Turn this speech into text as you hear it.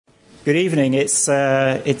Good evening. It's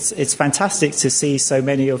fantastic to see so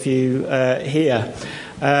many of you here.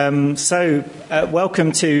 Welcome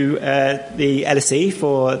to the LSE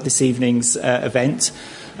for this evening's event.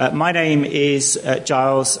 My name is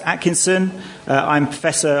Giles Atkinson. I'm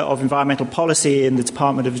Professor of Environmental Policy in the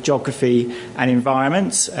Department of Geography and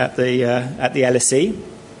Environment at the LSE.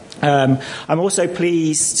 I'm also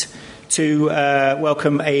pleased to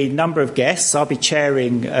welcome a number of guests. I'll be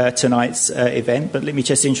chairing tonight's event, but let me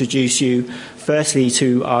just introduce you firstly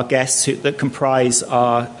to our guests that comprise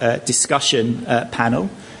our discussion panel.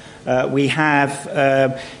 We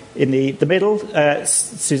have in the middle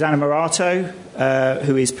Susanna Morato,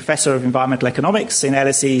 who is Professor of Environmental Economics in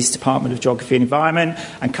LSE's Department of Geography and Environment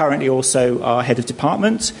and currently also our Head of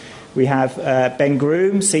Department. We have Ben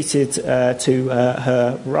Groom seated to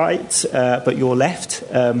her right, but your left,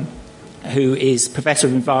 who is Professor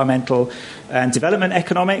of Environmental and Development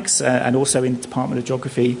Economics and also in the Department of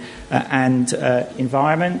Geography and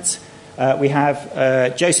Environment. We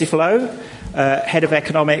have Joseph Lowe, Head of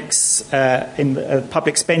Economics in the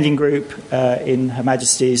Public Spending Group in Her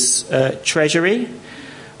Majesty's Treasury.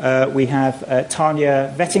 We have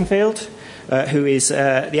Tanya Vettingfield, who is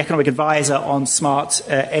the Economic Advisor on Smart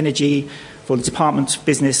Energy for the Department of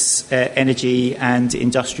Business, Energy and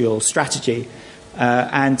Industrial Strategy.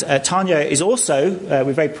 And Tanya is also,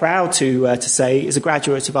 we're very proud to say, is a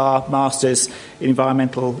graduate of our Masters in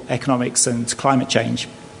Environmental Economics and Climate Change.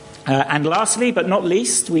 And lastly, but not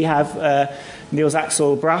least, we have Niels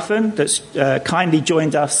Axel Braffen, that's kindly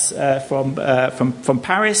joined us from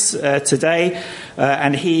Paris today,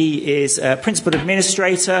 and he is Principal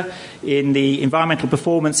Administrator in the Environmental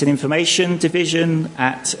Performance and Information Division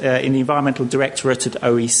in the Environmental Directorate at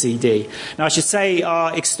OECD. Now, I should say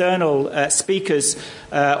our external speakers,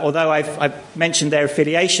 although I've mentioned their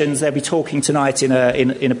affiliations, they'll be talking tonight in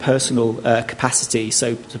a personal capacity.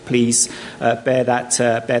 So please bear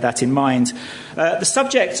that in mind. The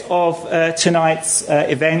subject of tonight's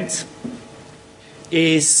event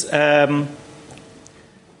is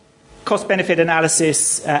cost-benefit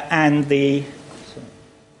analysis and the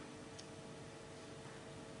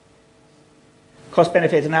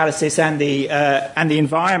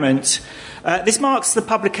environment. This marks the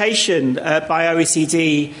publication by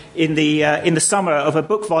OECD in the summer of a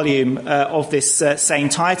book volume of this same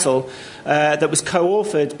title that was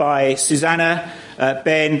co-authored by Susanna,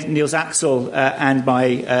 Ben, Niels Axel and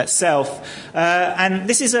myself. And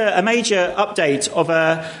this is a major update of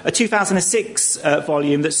a 2006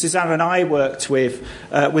 volume that Susanna and I worked with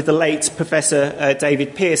the late Professor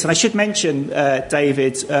David Pearce. And I should mention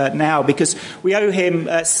David now because we owe him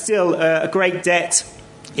still a great debt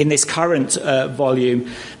in this current volume.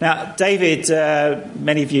 Now, David,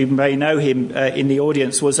 many of you may know him in the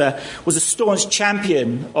audience, was a staunch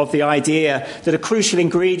champion of the idea that a crucial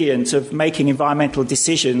ingredient of making environmental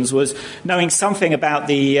decisions was knowing something about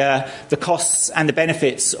the costs and the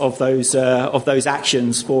benefits of those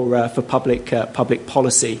actions for public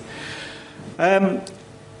policy. An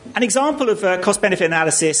example of cost-benefit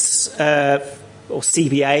analysis or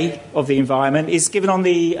CBA of the environment is given on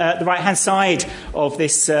the right-hand side of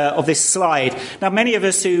this slide. Now, many of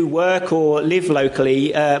us who work or live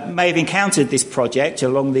locally may have encountered this project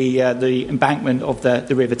along the embankment of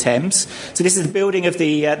the River Thames. So this is the building of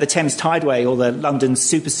the Thames Tideway, or the London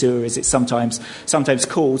Super Sewer, as it's sometimes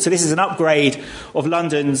called. So this is an upgrade of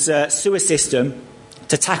London's sewer system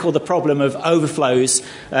to tackle the problem of overflows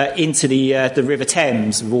into the River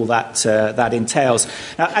Thames, and all that entails.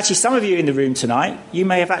 Now, actually, some of you in the room tonight, you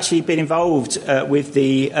may have actually been involved with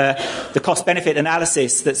the cost-benefit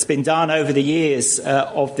analysis that's been done over the years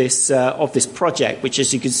of this project, which,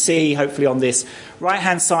 as you can see, hopefully on this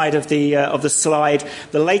right-hand side of the slide,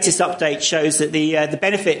 the latest update shows that the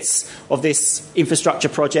benefits of this infrastructure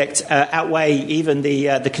project outweigh even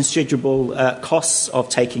the considerable costs of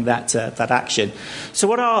taking that action. So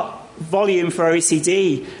what our volume for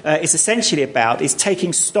OECD is essentially about is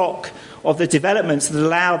taking stock of the developments that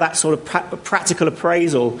allow that sort of practical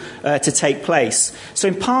appraisal to take place. So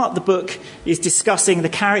in part, the book is discussing the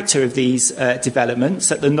character of these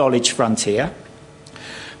developments at the knowledge frontier.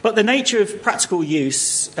 But the nature of practical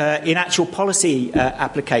use in actual policy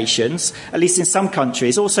applications, at least in some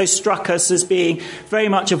countries, also struck us as being very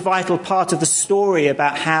much a vital part of the story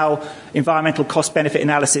about how environmental cost-benefit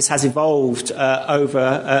analysis has evolved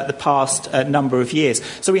over the past number of years.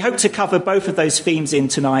 So we hope to cover both of those themes in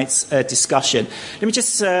tonight's discussion. Let me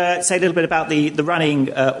just say a little bit about the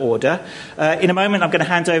running order. In a moment, I'm going to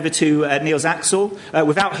hand over to Niels Axel,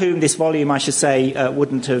 without whom this volume, I should say,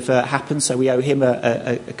 wouldn't have happened, so we owe him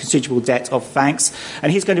a considerable debt of thanks.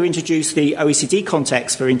 And he's going to introduce the OECD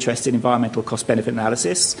context for interest in environmental cost-benefit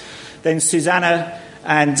analysis. Then Susanna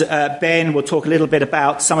and Ben will talk a little bit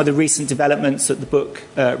about some of the recent developments that the book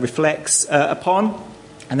reflects upon.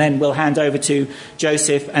 And then we'll hand over to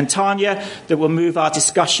Joseph and Tanya that will move our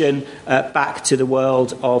discussion back to the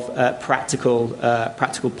world of practical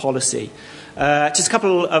policy. Just a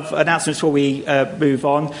couple of announcements before we move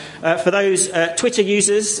on. For those Twitter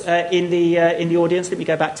users in the audience, let me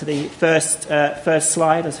go back to the first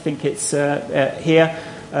slide. I think it's here.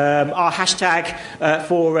 Our hashtag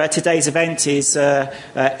for today's event is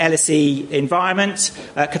LSE Environment.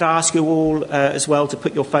 Could I ask you all as well to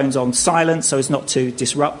put your phones on silent so as not to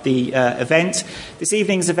disrupt the event? This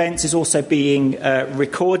evening's event is also being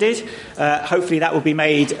recorded. Hopefully that will be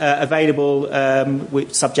made available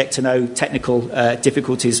subject to no technical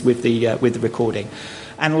difficulties with the recording.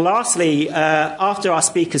 And lastly, after our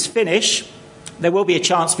speakers finish, there will be a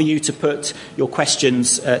chance for you to put your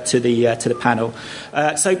questions to the panel.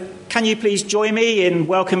 So can you please join me in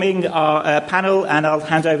welcoming our panel, and I'll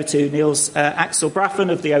hand over to Niels Axel Braffen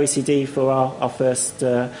of the OECD for our first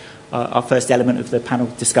element of the panel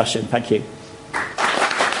discussion. Thank you.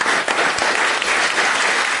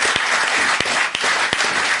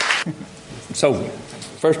 So,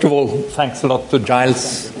 first of all, thanks a lot to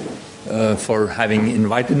Giles for having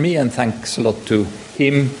invited me, and thanks a lot to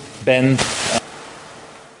him, Ben,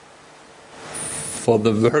 for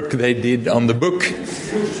the work they did on the book.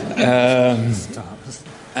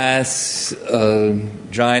 As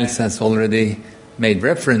Giles has already made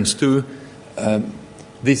reference to,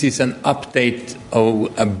 this is an update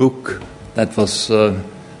of a book that was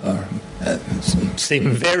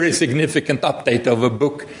very significant update of a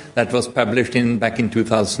book that was published back in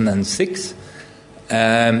 2006.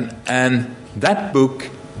 And that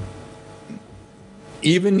book,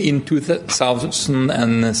 even in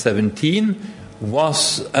 2017,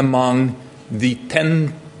 was among the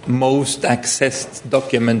 10 most accessed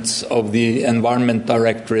documents of the Environment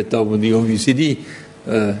Directorate of the OECD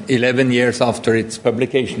 11 years after its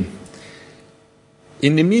publication.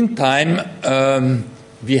 In the meantime,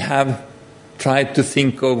 we have tried to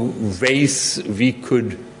think of ways we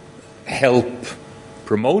could help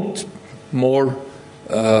promote more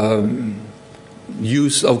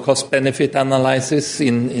use of cost-benefit analysis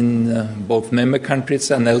in both member countries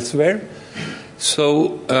and elsewhere.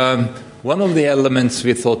 So one of the elements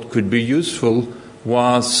we thought could be useful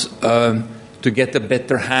was to get a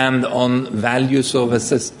better hand on values of a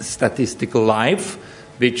statistical life,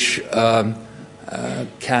 which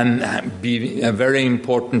can be a very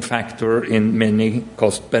important factor in many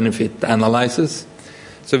cost-benefit analyses.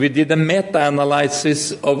 So we did a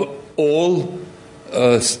meta-analysis of all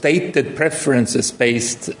stated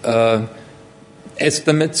preferences-based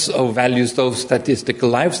estimates of values of statistical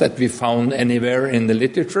lives that we found anywhere in the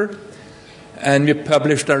literature. And we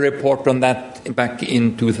published a report on that back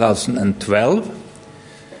in 2012,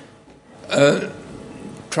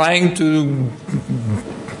 trying to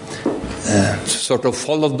sort of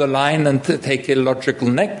follow the line and to take a logical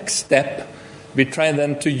next step. We try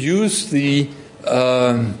then to use the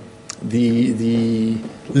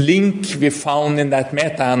link we found in that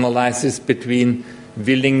meta-analysis between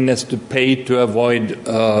willingness to pay to avoid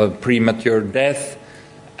premature death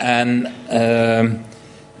and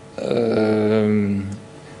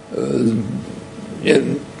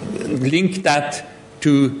link that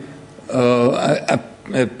to a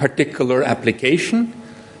particular application.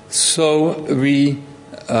 So we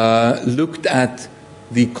looked at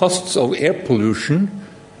the costs of air pollution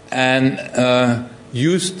and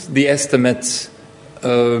used the estimates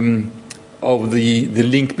of the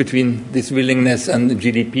link between this willingness and the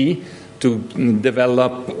GDP to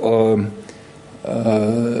develop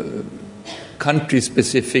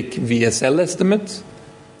country-specific VSL estimates.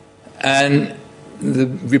 And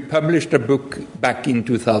we published a book back in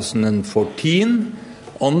 2014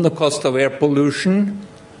 on the cost of air pollution,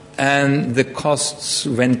 and the costs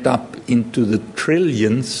went up into the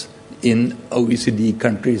trillions in OECD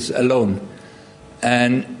countries alone.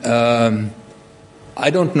 And I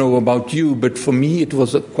don't know about you, but for me it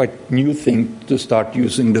was a quite new thing to start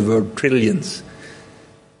using the word trillions.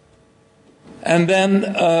 And then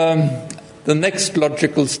the next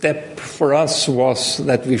logical step for us was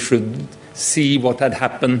that we should see what had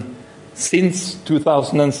happened since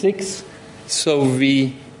 2006. So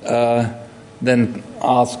we then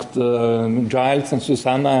asked Giles and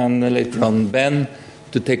Susanna and later on Ben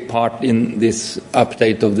to take part in this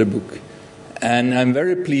update of the book. And I'm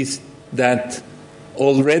very pleased that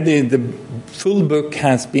already the full book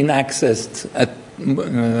has been accessed at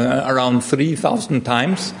around 3,000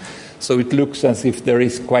 times. So it looks as if there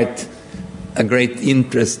is quite a great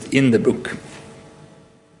interest in the book.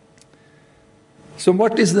 So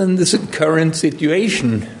what is then the current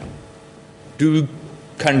situation? Do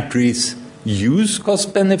countries use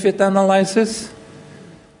cost-benefit analysis?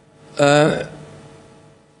 In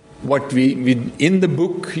the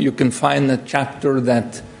book, you can find a chapter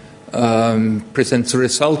that presents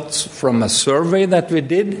results from a survey that we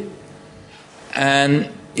did. And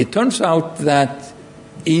it turns out that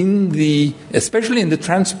especially in the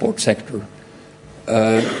transport sector,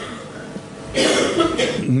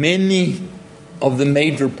 many of the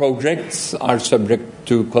major projects are subject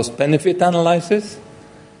to cost-benefit analysis.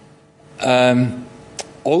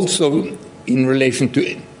 Also, in relation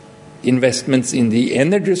to investments in the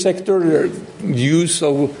energy sector, use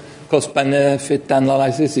of cost-benefit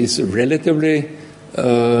analysis is relatively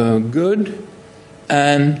good.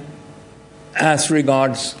 And as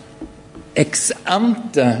regards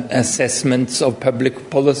ex-ante assessments of public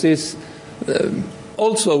policies,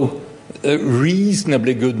 also a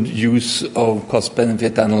reasonably good use of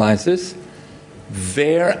cost-benefit analysis,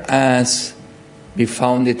 whereas we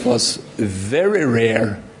found it was very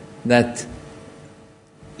rare that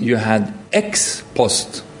you had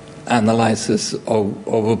ex-post analysis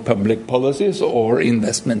of public policies or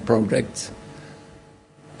investment projects.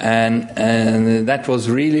 And that was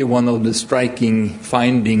really one of the striking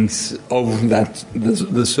findings of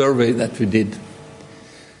the survey that we did.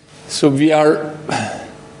 So we are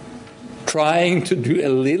trying to do a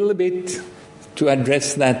little bit to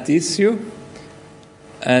address that issue.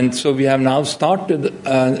 And so we have now started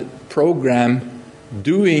a program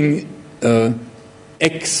doing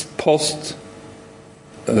ex-post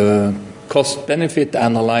cost-benefit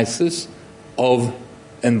analysis of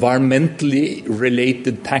environmentally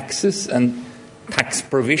related taxes and tax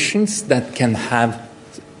provisions that can have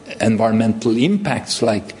environmental impacts,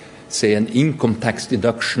 like, say, an income tax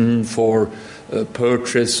deduction for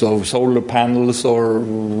purchase of solar panels or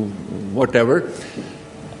whatever.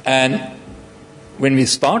 And when we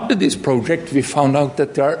started this project, we found out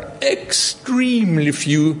that there are extremely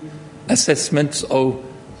few assessments of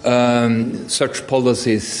such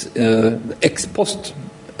policies, ex-post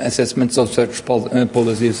assessments of such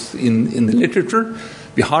policies in the literature.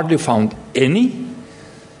 We hardly found any.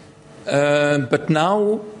 But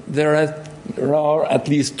now there are at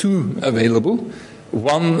least two available.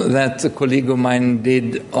 One that a colleague of mine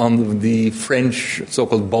did on the French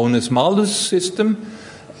so-called bonus-malus system,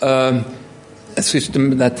 a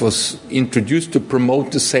system that was introduced to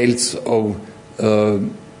promote the sales of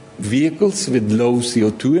vehicles with low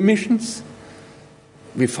CO2 emissions.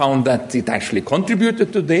 We found that it actually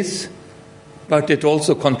contributed to this, but it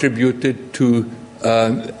also contributed to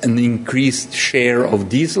an increased share of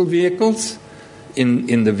diesel vehicles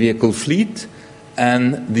in the vehicle fleet,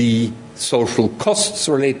 and the social costs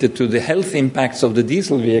related to the health impacts of the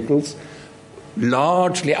diesel vehicles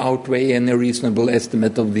largely outweigh any reasonable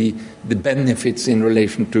estimate of the benefits in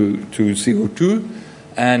relation to CO2.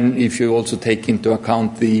 And if you also take into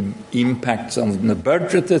account the impacts on the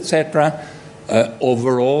budget, etc.,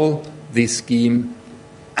 overall, this scheme,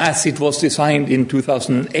 as it was designed in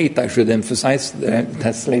 2008, I should emphasize, it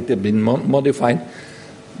has later been modified,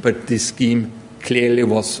 but this scheme clearly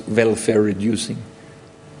was welfare reducing.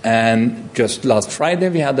 And just last Friday,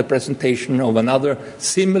 we had a presentation of another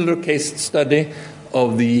similar case study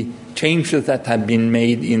of the changes that had been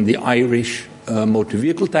made in the Irish motor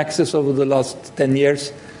vehicle taxes over the last 10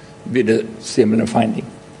 years with a similar finding.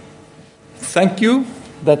 Thank you.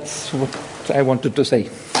 That's what I wanted to say.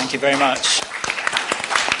 Thank you very much.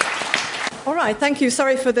 All right, thank you.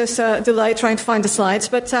 Sorry for this delay trying to find the slides.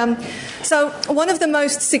 But so one of the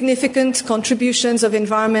most significant contributions of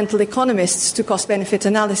environmental economists to cost-benefit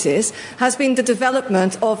analysis has been the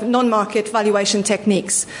development of non-market valuation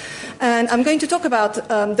techniques. And I'm going to talk about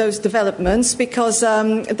those developments because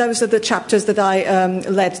those are the chapters that I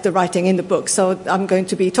led the writing in the book. So I'm going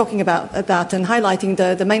to be talking about that and highlighting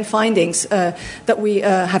the main findings that we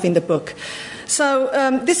have in the book. So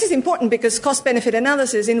this is important because cost-benefit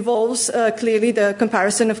analysis involves clearly the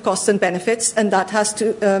comparison of costs and benefits, and that has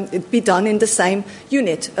to be done in the same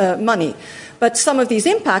unit, money. But some of these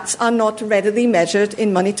impacts are not readily measured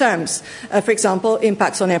in money terms. For example,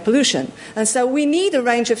 impacts on air pollution. And so we need a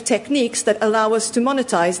range of techniques that allow us to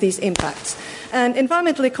monetize these impacts. And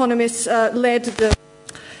environmental economists led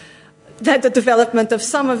the development of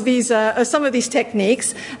some of these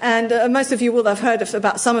techniques, and most of you will have heard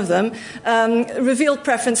about some of them. Revealed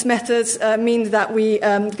preference methods mean that we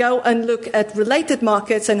go and look at related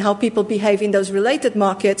markets and how people behave in those related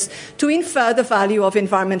markets to infer the value of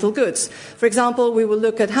environmental goods. For example, we will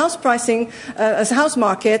look at house pricing as house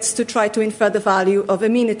markets to try to infer the value of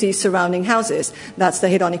amenities surrounding houses. That's the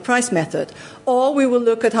hedonic price method. Or we will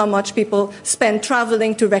look at how much people spend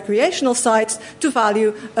traveling to recreational sites to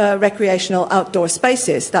value recreational outdoor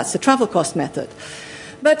spaces. That's the travel cost method.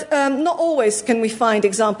 But not always can we find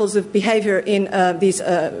examples of behavior in these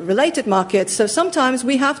related markets. So sometimes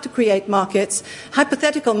we have to create markets,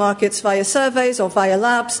 hypothetical markets, via surveys or via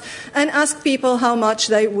labs, and ask people how much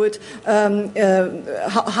they would,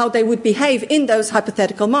 how they would behave in those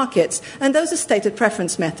hypothetical markets. And those are stated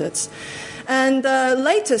preference methods. And the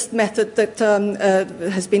latest method that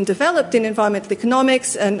has been developed in environmental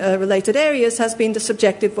economics and related areas has been the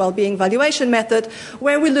subjective well-being valuation method,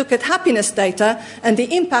 where we look at happiness data and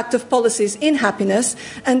the impact of policies in happiness,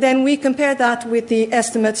 and then we compare that with the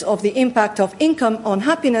estimates of the impact of income on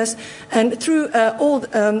happiness, and through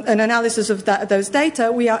an analysis of those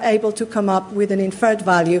data, we are able to come up with an inferred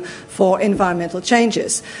value for environmental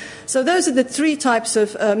changes. So those are the three types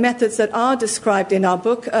of methods that are described in our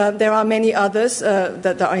book. There are many others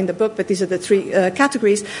that are in the book, but these are the three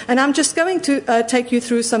categories. And I'm just going to take you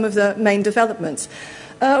through some of the main developments.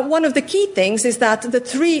 One of the key things is that the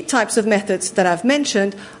three types of methods that I've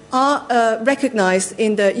mentioned are recognised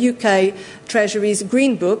in the UK Treasury's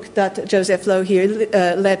Green Book that Joseph Lowe here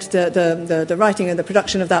led the writing and the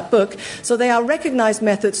production of that book. So they are recognised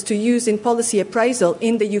methods to use in policy appraisal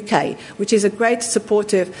in the UK, which is a great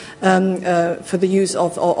supportive for the use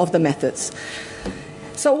of the methods.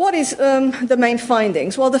 So what is the main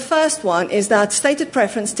findings? Well, the first one is that stated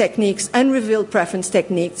preference techniques and revealed preference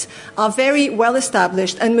techniques are very well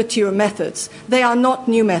established and mature methods. They are not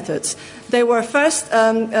new methods. They were first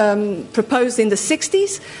proposed in the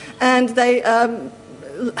 60s, and they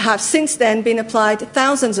have since then been applied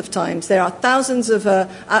thousands of times. There are thousands of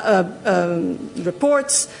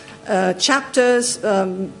reports, chapters,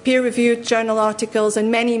 peer-reviewed journal articles,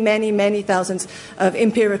 and many, many, many thousands of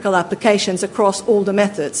empirical applications across all the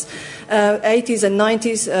methods. 80s and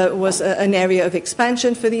 90s was an area of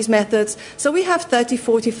expansion for these methods. So we have 30,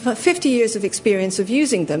 40, 50 years of experience of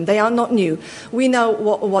using them. They are not new. We know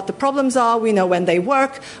what the problems are, we know when they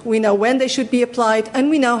work, we know when they should be applied, and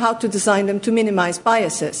we know how to design them to minimize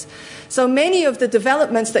biases. So many of the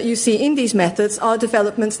developments that you see in these methods are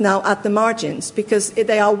developments now at the margins because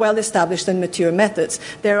they are well-established and mature methods.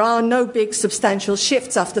 There are no big substantial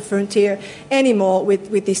shifts off the frontier anymore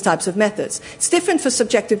with these types of methods. It's different for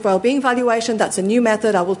subjective well-being valuation. That's a new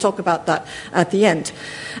method. I will talk about that at the end.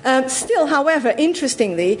 Still, however,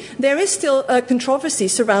 interestingly, there is still a controversy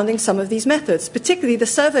surrounding some of these methods, particularly the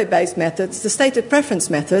survey-based methods, the stated preference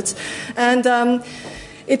methods, and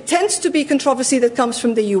it tends to be controversy that comes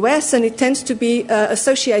from the US, and it tends to be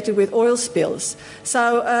associated with oil spills.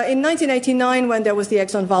 So in 1989, when there was the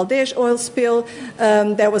Exxon Valdez oil spill,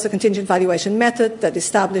 there was a contingent valuation method that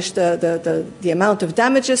established the amount of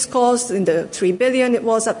damages caused in the $3 billion it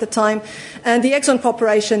was at the time. And the Exxon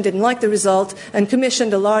Corporation didn't like the result and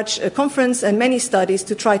commissioned a large conference and many studies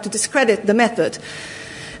to try to discredit the method.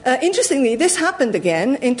 Interestingly, this happened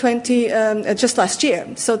again in just last year.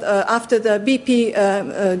 So after the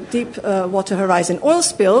BP Deepwater Horizon oil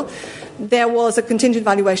spill, there was a contingent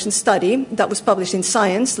valuation study that was published in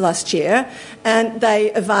Science last year, and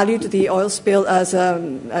they valued the oil spill as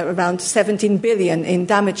around $17 billion in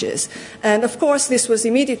damages. And of course, this was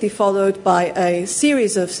immediately followed by a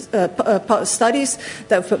series of studies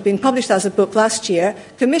that have been published as a book last year,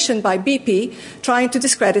 commissioned by BP, trying to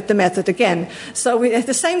discredit the method again. So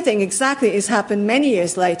the same thing exactly has happened many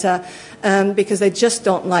years later, because they just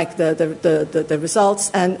don't like the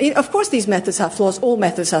results. And of course, these methods have flaws. All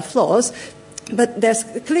methods have flaws. But there's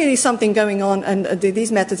clearly something going on, and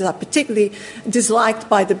these methods are particularly disliked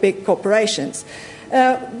by the big corporations.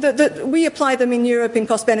 We apply them in Europe in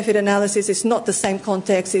cost-benefit analysis. It's not the same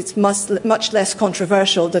context. It's much less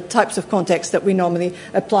controversial, the types of context that we normally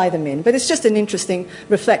apply them in. But it's just an interesting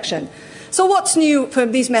reflection. So what's new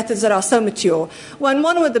from these methods that are so mature? Well,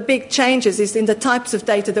 one of the big changes is in the types of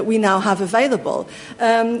data that we now have available.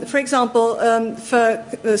 For example,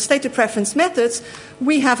 for stated preference methods,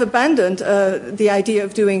 we have abandoned the idea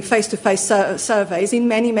of doing face-to-face surveys in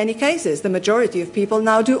many, many cases. The majority of people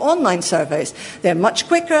now do online surveys. They're much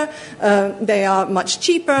quicker, they are much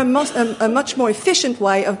cheaper, a much more efficient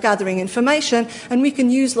way of gathering information, and we can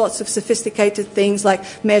use lots of sophisticated things like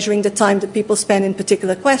measuring the time that people spend in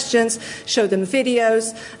particular questions, show them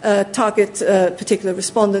videos, target particular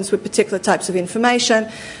respondents with particular types of information.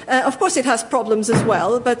 Of course, it has problems as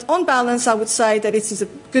well, but on balance, I would say that it is a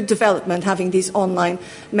good development having these online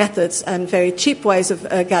methods and very cheap ways of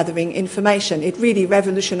gathering information. It really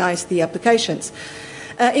revolutionized the applications.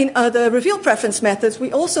 In the reveal preference methods,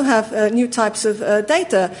 we also have new types of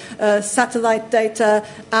data, satellite data,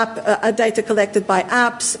 data collected by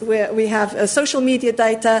apps, where we have social media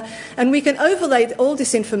data, and we can overlay all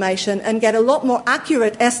this information and get a lot more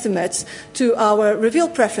accurate estimates to our reveal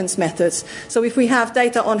preference methods. So if we have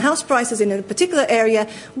data on house prices in a particular area,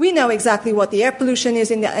 we know exactly what the air pollution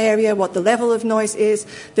is in the area, what the level of noise is,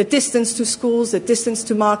 the distance to schools, the distance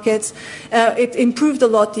to markets. It improved a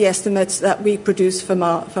lot the estimates that we produce from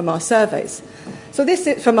our surveys. So this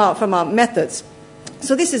is from our methods.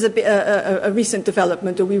 So this is a recent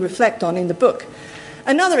development that we reflect on in the book.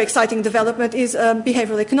 Another exciting development is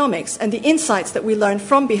behavioral economics and the insights that we learned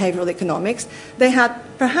from behavioral economics. They had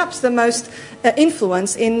perhaps the most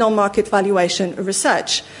influence in non-market valuation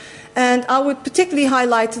research. And I would particularly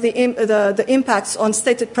highlight the impacts on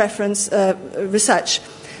stated preference research.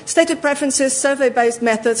 Stated preferences, survey-based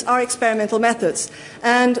methods are experimental methods.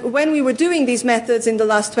 And when we were doing these methods in the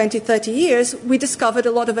last 20, 30 years, we discovered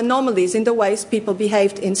a lot of anomalies in the ways people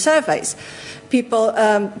behaved in surveys. People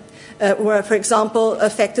were, for example,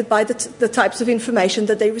 affected by the types of information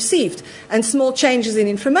that they received. And small changes in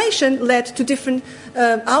information led to different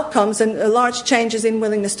outcomes and large changes in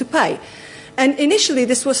willingness to pay. And initially,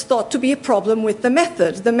 this was thought to be a problem with the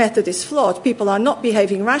method. The method is flawed. People are not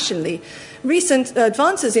behaving rationally. Recent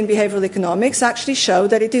advances in behavioral economics actually show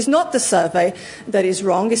that it is not the survey that is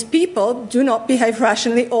wrong, it's people do not behave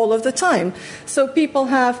rationally all of the time. So people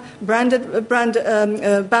have bounded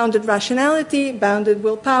rationality, bounded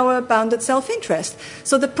willpower, bounded self-interest.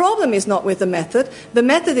 So the problem is not with the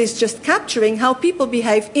method is just capturing how people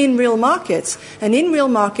behave in real markets. And in real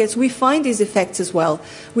markets, we find these effects as well.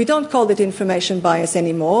 We don't call it information bias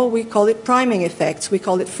anymore, we call it priming effects, we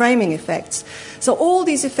call it framing effects. So all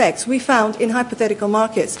these effects we found in hypothetical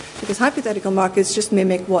markets, because hypothetical markets just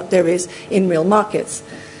mimic what there is in real markets.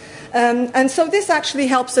 And so this actually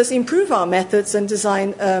helps us improve our methods and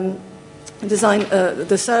design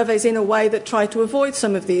the surveys in a way that try to avoid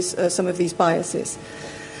some of these biases.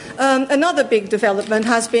 Another big development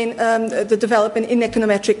has been the development in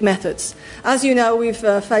econometric methods. As you know, we've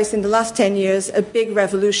faced in the last 10 years a big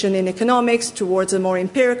revolution in economics towards a more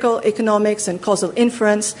empirical economics and causal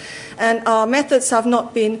inference, and our methods have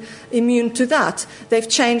not been immune to that. They've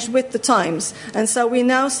changed with the times, and so we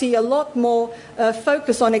now see a lot more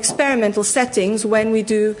focus on experimental settings when we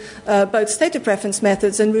do both stated preference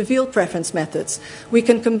methods and reveal preference methods. We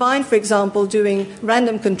can combine, for example, doing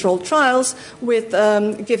random controlled trials with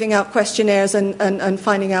giving out questionnaires and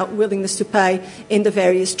finding out willingness to pay in the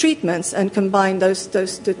various treatments and combine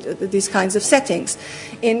these kinds of settings.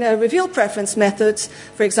 In reveal preference methods,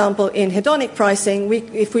 for example, in hedonic pricing,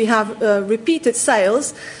 if we have repeated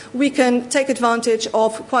sales, we can take advantage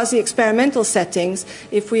of quasi-experimental settings.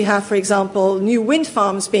 If we have, for example, new wind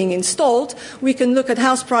farms being installed, we can look at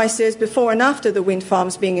house prices before and after the wind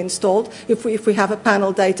farms being installed, if we have a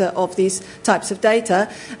panel data of these types of data,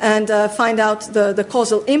 and find out the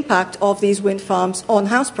causal impact of these wind farms on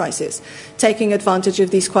house prices, taking advantage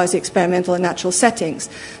of these quasi-experimental and natural settings.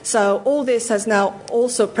 So all this has now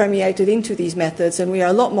also permeated into these methods, and we are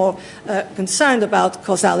a lot more concerned about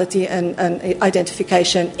causality and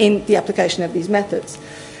identification in the application of these methods.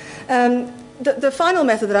 The final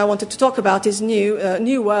method that I wanted to talk about is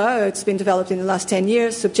newer. It's been developed in the last 10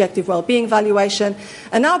 years, subjective well-being valuation.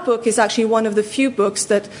 And our book is actually one of the few books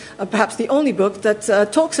that, perhaps the only book,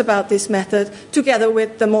 that talks about this method together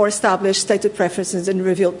with the more established stated preferences and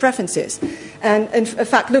revealed preferences. And in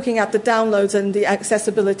fact, looking at the downloads and the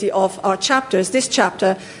accessibility of our chapters, this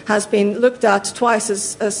chapter has been looked at twice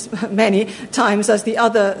as many times as the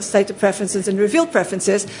other stated preferences and revealed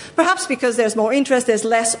preferences, perhaps because there's more interest, there's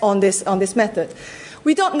less on this method.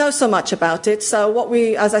 We don't know so much about it, so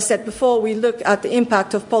as I said before, we look at the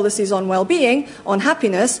impact of policies on well-being, on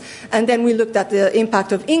happiness, and then we looked at the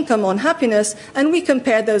impact of income on happiness, and we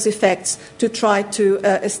compared those effects to try to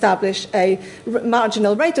establish a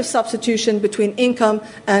marginal rate of substitution between income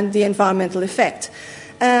and the environmental effect.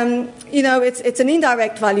 It's an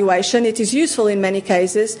indirect valuation. It is useful in many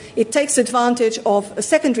cases. It takes advantage of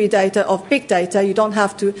secondary data, of big data. You don't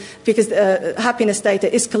have to, because happiness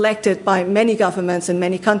data is collected by many governments and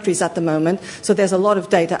many countries at the moment, so there's a lot of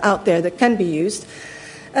data out there that can be used.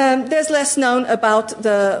 There's less known about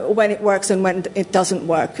when it works and when it doesn't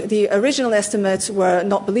work. The original estimates were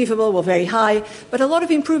not believable, were very high, but a lot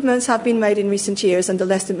of improvements have been made in recent years, and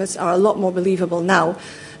the estimates are a lot more believable now.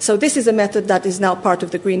 So this is a method that is now part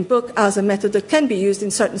of the Green Book as a method that can be used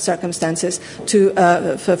in certain circumstances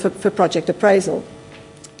for project appraisal.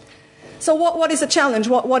 So what is a challenge?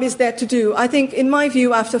 What is there to do? I think, in my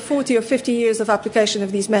view, after 40 or 50 years of application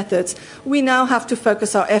of these methods, we now have to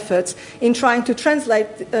focus our efforts in trying to translate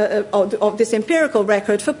of this empirical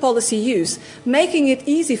record for policy use, making it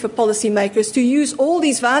easy for policymakers to use all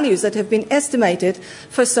these values that have been estimated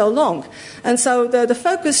for so long. And so the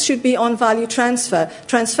focus should be on value transfer,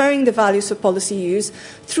 transferring the values for policy use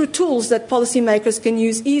through tools that policymakers can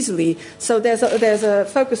use easily. So there's a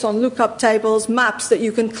focus on lookup tables, maps that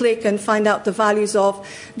you can click and find out the values of.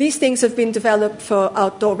 These things have been developed for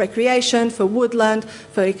outdoor recreation, for woodland,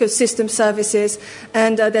 for ecosystem services,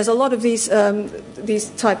 and there's a lot of these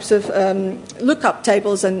types of lookup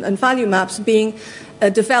tables and value maps being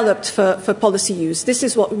developed for policy use. This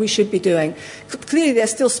is what we should be doing. Clearly,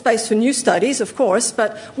 there's still space for new studies, of course,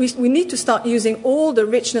 but we need to start using all the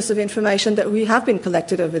richness of information that we have been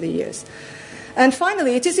collected over the years. And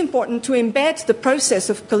finally, it is important to embed the process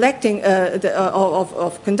of collecting,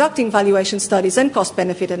 of conducting valuation studies and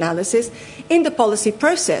cost-benefit analysis in the policy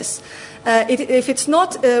process. If it's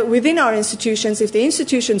not within our institutions, if the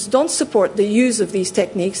institutions don't support the use of these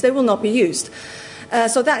techniques, they will not be used.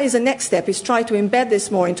 So that is the next step, is try to embed this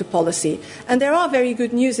more into policy. And there are very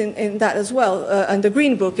good news in that as well. And the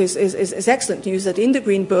Green Book is excellent news, that in the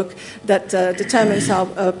Green Book that determines how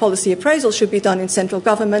policy appraisal should be done in central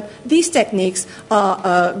government, these techniques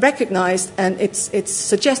are recognized, and it's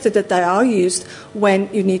suggested that they are used when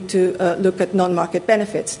you need to look at non-market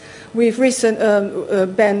benefits. We've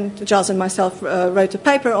Ben, Giles and myself wrote a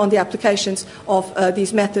paper on the applications of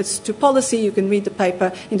these methods to policy. You can read the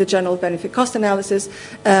paper in the Journal of Benefit Cost Analysis.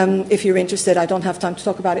 If you're interested, I don't have time to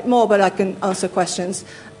talk about it more, but I can answer questions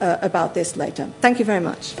about this later. Thank you very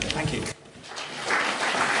much. Thank you.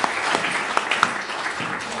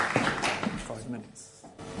 5 minutes.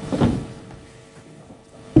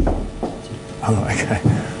 Oh, okay.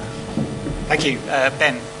 Thank you.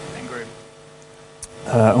 Ben Groom.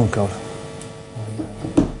 Oh, God.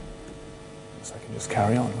 So I can just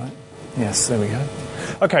carry on, right? Yes, there we go.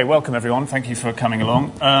 Okay, welcome, everyone. Thank you for coming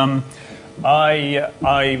along.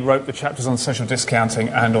 I wrote the chapters on social discounting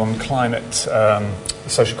and on climate, the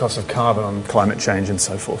social cost of carbon, on climate change and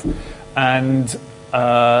so forth. And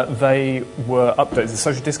they were updates. The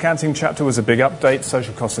social discounting chapter was a big update.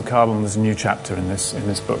 Social cost of carbon was a new chapter in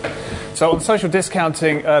this book. So on social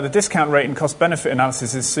discounting, the discount rate and cost-benefit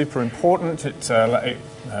analysis is super important. It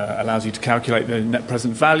allows you to calculate the net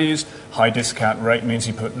present values. High discount rate means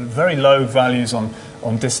you put very low values on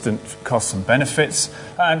distant costs and benefits,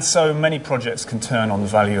 and so many projects can turn on the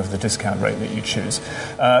value of the discount rate that you choose.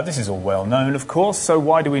 This is all well known, of course, so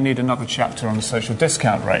why do we need another chapter on the social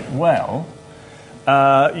discount rate? Well,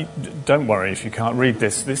 don't worry if you can't read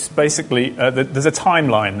this. This basically, there's a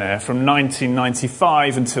timeline there from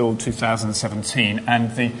 1995 until 2017,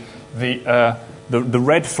 and the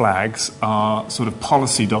red flags are sort of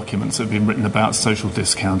policy documents that have been written about social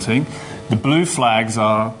discounting. The blue flags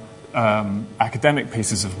are academic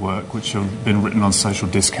pieces of work which have been written on social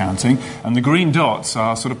discounting, and the green dots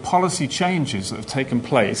are sort of policy changes that have taken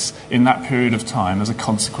place in that period of time as a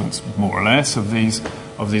consequence, more or less, of these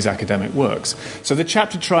academic works. So the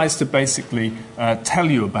chapter tries to basically tell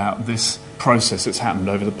you about this process that's happened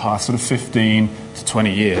over the past sort of 15 to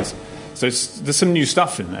 20 years. So there's some new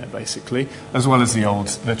stuff in there, basically, as well as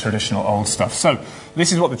the traditional old stuff. So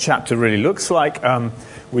this is what the chapter really looks like.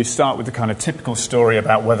 We start with the kind of typical story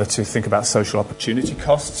about whether to think about social opportunity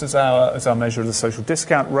costs as our measure of the social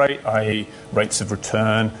discount rate, i.e. rates of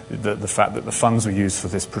return, the fact that the funds we use for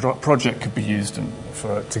this project could be used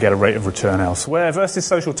to get a rate of return elsewhere, versus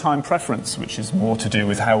social time preference, which is more to do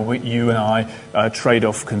with how you and I trade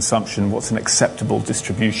off consumption, what's an acceptable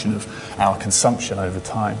distribution of our consumption over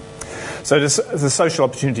time. So the social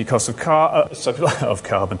opportunity cost of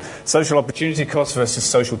carbon, social opportunity cost versus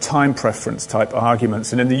social time preference type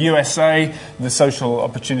arguments. And in the USA, the social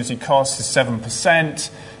opportunity cost is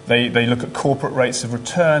 7%. They look at corporate rates of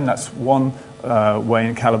return. That's one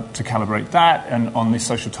way to calibrate that. And on the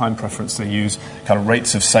social time preference, they use kind of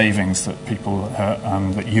rates of savings that people,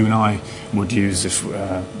 that you and I would use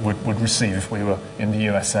would receive if we were in the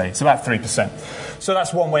USA. It's about 3%. So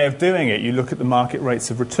that's one way of doing it. You look at the market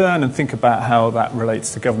rates of return and think about how that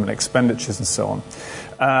relates to government expenditures and so on.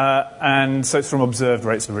 And so it's from observed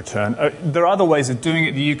rates of return. There are other ways of doing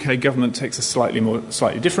it. The UK government takes a slightly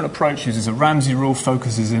different approach, uses a Ramsey rule,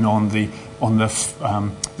 focuses in on the the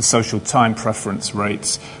social time preference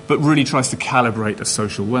rates, but really tries to calibrate a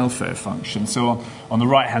social welfare function. So on the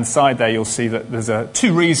right-hand side there, you'll see that there's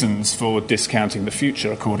two reasons for discounting the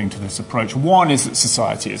future according to this approach. One is that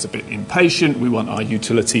society is a bit impatient. We want our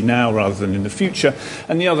utility now rather than in the future.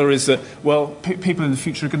 And the other is that, well, people in the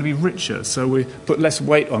future are going to be richer, so we put less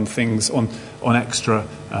weight on things, on extra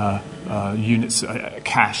units,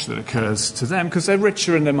 cash that occurs to them, because they're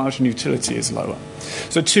richer and their marginal utility is lower.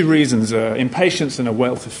 So two reasons, impatience and a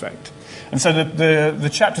wealth effect. And so the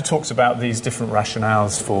chapter talks about these different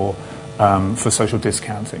rationales for social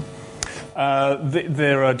discounting.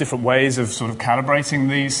 There are different ways of sort of calibrating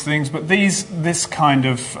these things, but this kind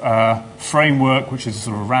of framework, which is a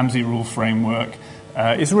sort of Ramsey rule framework,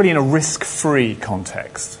 is really in a risk-free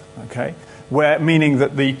context, okay? Meaning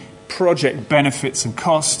that the project benefits and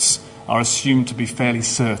costs are assumed to be fairly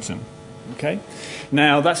certain. Okay?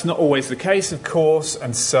 Now, that's not always the case, of course,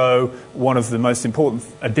 and so one of the most important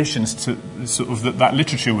additions to sort of that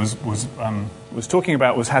literature was talking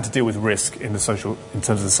about was how to deal with risk in terms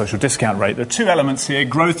of the social discount rate. There are two elements here: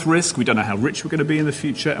 growth risk, we don't know how rich we're going to be in the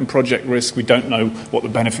future, and project risk, we don't know what the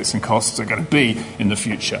benefits and costs are going to be in the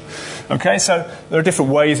future. Okay, so there are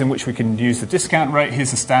different ways in which we can use the discount rate.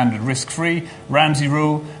 Here's the standard risk-free Ramsey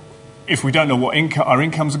rule. If we don't know what our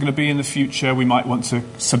incomes are going to be in the future, we might want to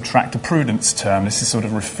subtract a prudence term. This sort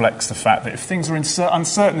of reflects the fact that if things are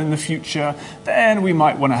uncertain in the future, then we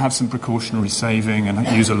might want to have some precautionary saving and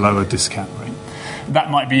use a lower discount rate.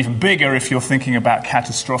 That might be even bigger if you're thinking about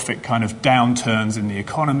catastrophic kind of downturns in the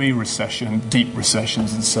economy, recession, deep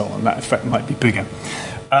recessions, and so on. That effect might be bigger.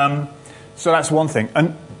 So that's one thing.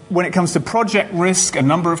 And when it comes to project risk, a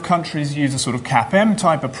number of countries use a sort of CAPM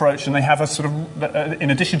type approach, and they have a sort of, in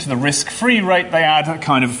addition to the risk-free rate, they add a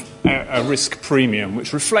kind of a risk premium,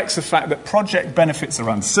 which reflects the fact that project benefits are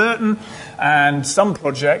uncertain, and some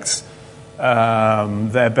projects,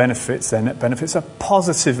 their net benefits are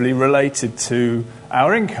positively related to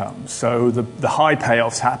our income. So the high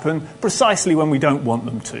payoffs happen precisely when we don't want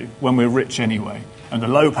them to, when we're rich anyway, and the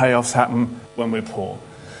low payoffs happen when we're poor.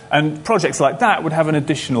 And projects like that would have an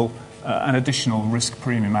additional risk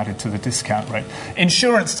premium added to the discount rate.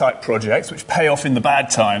 Insurance-type projects, which pay off in the bad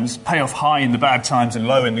times, pay off high in the bad times and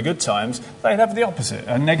low in the good times, they'd have the opposite,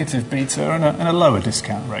 a negative beta and a lower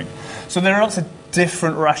discount rate. So there are lots of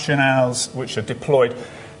different rationales which are deployed.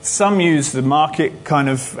 Some use the market kind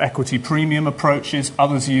of equity premium approaches.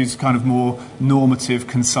 Others use kind of more normative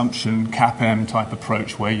consumption CAPM type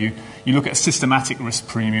approach where you look at a systematic risk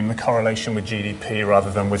premium, the correlation with GDP rather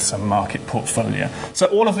than with some market portfolio. So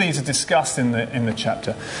all of these are discussed in the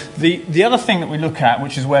chapter. The other thing that we look at,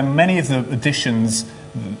 which is where many of the additions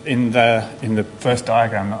in the first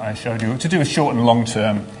diagram that I showed you, to do with short and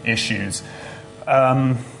long-term issues.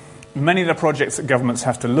 Many of the projects that governments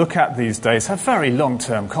have to look at these days have very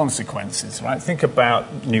long-term consequences, right? Think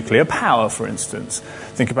about nuclear power, for instance.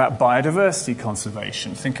 Think about biodiversity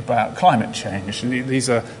conservation. Think about climate change. These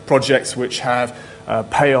are projects which have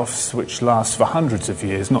payoffs which last for hundreds of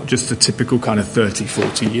years, not just a typical kind of 30,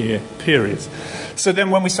 40-year periods. So then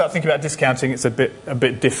when we start thinking about discounting, it's a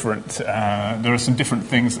bit different. There are some different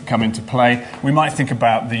things that come into play. We might think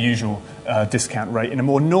about the usual discount rate in a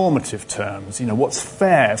more normative terms. You know, what's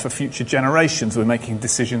fair for future generations? We're making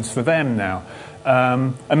decisions for them now.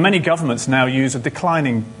 And many governments now use a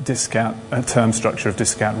declining discount term structure of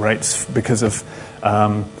discount rates because of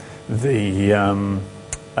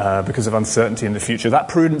uncertainty in the future. That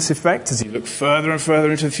prudence effect, as you look further and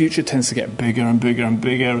further into the future, tends to get bigger and bigger and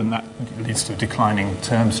bigger, and that leads to a declining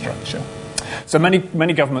term structure. So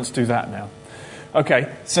many governments do that now.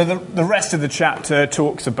 Okay, so the rest of the chapter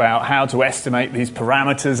talks about how to estimate these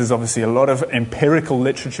parameters. There's obviously a lot of empirical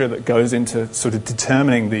literature that goes into sort of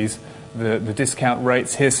determining the discount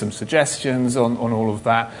rates. Here's some suggestions on all of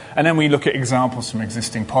that. And then we look at examples from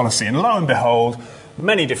existing policy. And lo and behold,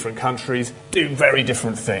 many different countries do very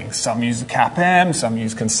different things. Some use the CAPM, some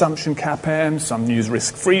use consumption CAPM, some use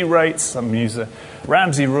risk-free rates, some use the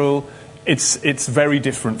Ramsey rule. It's very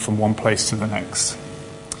different from one place to the next.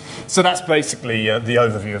 So that's basically the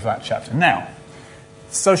overview of that chapter. Now,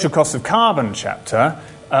 social costs of carbon chapter.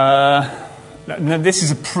 Now this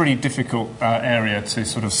is a pretty difficult area to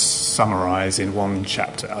sort of summarize in one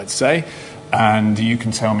chapter, I'd say. And you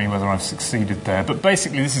can tell me whether I've succeeded there. But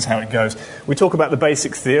basically, this is how it goes. We talk about the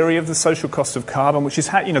basic theory of the social cost of carbon, which is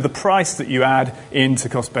how, the price that you add into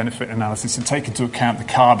cost-benefit analysis and take into account the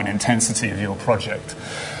carbon intensity of your project.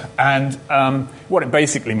 And what it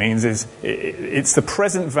basically means is it's the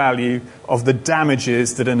present value of the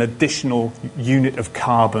damages that an additional unit of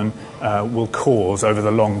carbon will cause over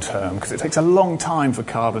the long term, because it takes a long time for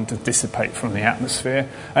carbon to dissipate from the atmosphere,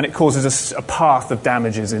 and it causes a path of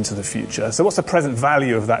damages into the future. So what's the present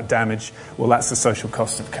value of that damage? Well, that's the social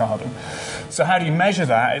cost of carbon. So how do you measure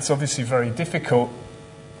that? It's obviously very difficult.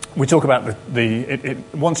 We talk about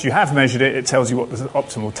once you have measured it, it tells you what the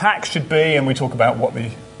optimal tax should be, and we talk about what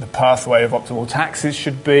the pathway of optimal taxes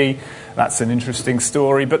should be. That's an interesting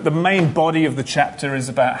story. But the main body of the chapter is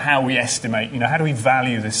about how we estimate, how do we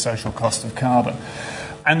value this social cost of carbon?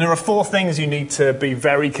 And there are 4 things you need to be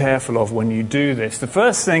very careful of when you do this. The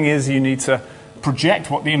first thing is you need to project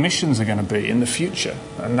what the emissions are going to be in the future.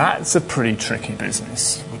 And that's a pretty tricky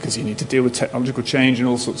business, because you need to deal with technological change and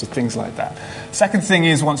all sorts of things like that. Second thing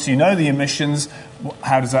is, once you know the emissions,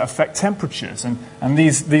 how does that affect temperatures? And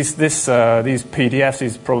these PDFs,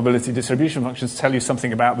 these probability distribution functions, tell you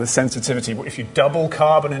something about the sensitivity. If you double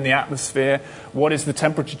carbon in the atmosphere, what is the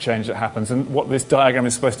temperature change that happens? And what this diagram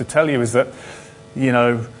is supposed to tell you is that,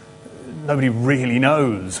 nobody really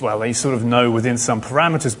knows. Well, they sort of know within some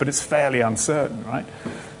parameters, but it's fairly uncertain, right?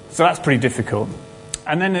 So that's pretty difficult.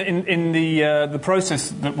 And then in the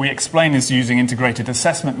process that we explain is using integrated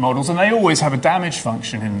assessment models, and they always have a damage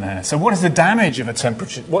function in there. So what is the damage of a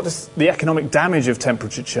temperature? What is the economic damage of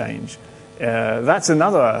temperature change? That's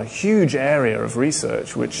another huge area of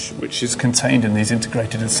research which is contained in these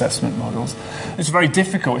integrated assessment models. It's very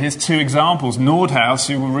difficult. Here's 2 examples. Nordhaus,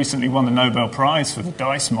 who recently won the Nobel Prize for the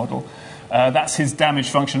DICE model, that's his damage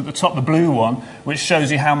function at the top, the blue one, which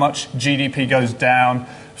shows you how much GDP goes down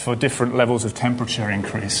for different levels of temperature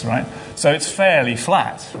increase, right? So it's fairly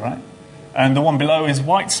flat, right? And the one below is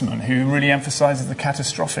Weitzman, who really emphasizes the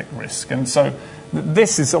catastrophic risk. And so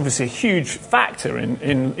this is obviously a huge factor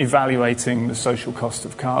in evaluating the social cost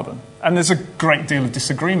of carbon. And there's a great deal of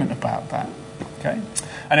disagreement about that, okay?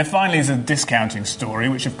 And then finally is a discounting story,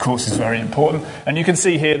 which of course is very important. And you can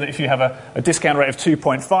see here that if you have a discount rate of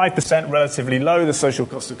 2.5%, relatively low, the social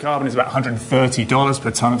cost of carbon is about $130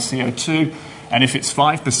 per tonne of CO2. And if it's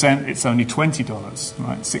 5%, it's only $20,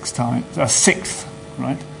 right? A sixth,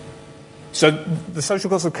 right? So the social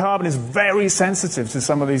cost of carbon is very sensitive to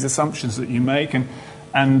some of these assumptions that you make,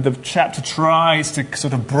 and the chapter tries to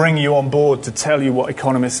sort of bring you on board to tell you what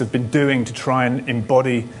economists have been doing to try and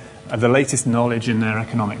embody the latest knowledge in their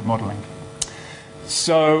economic modelling.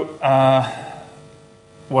 So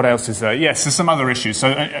what else is there? Yes, there's some other issues.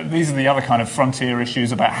 So these are the other kind of frontier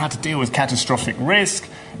issues about how to deal with catastrophic risk,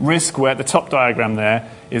 where the top diagram there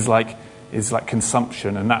is like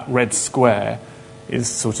consumption, and that red square is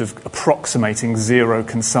sort of approximating zero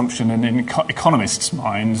consumption, and in economists'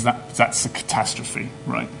 minds, that's a catastrophe,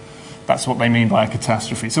 right? That's what they mean by a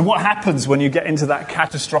catastrophe. So what happens when you get into that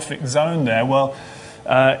catastrophic zone there? Well,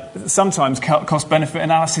 sometimes cost-benefit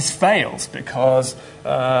analysis fails because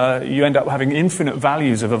you end up having infinite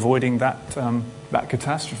values of avoiding that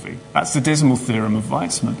catastrophe. That's the dismal theorem of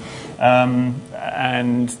Weitzman.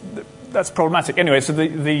 And that's problematic. Anyway, so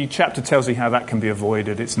the chapter tells you how that can be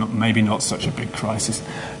avoided. It's maybe not such a big crisis.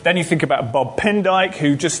 Then you think about Bob Pindyck,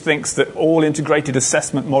 who just thinks that all integrated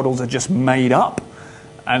assessment models are just made up,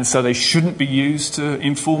 and so they shouldn't be used to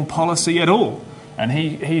inform policy at all. And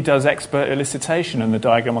he does expert elicitation, and the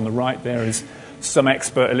diagram on the right there is some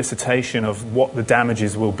expert elicitation of what the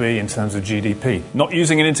damages will be in terms of GDP. Not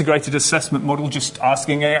using an integrated assessment model, just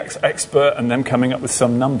asking an expert and then coming up with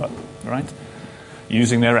some number, right?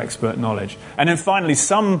 Using their expert knowledge. And then finally,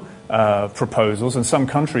 some proposals, and some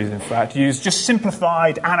countries, in fact, use just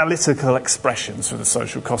simplified analytical expressions for the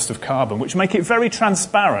social cost of carbon, which make it very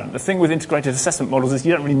transparent. The thing with integrated assessment models is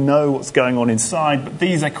you don't really know what's going on inside, but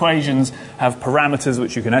these equations have parameters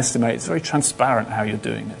which you can estimate. It's very transparent how you're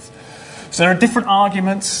doing this. So there are different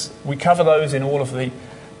arguments. We cover those in all of the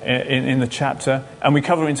in the chapter, and we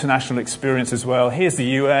cover international experience as well. Here's the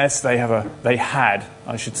US. They had,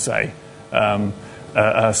 I should say,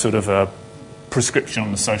 a sort of a prescription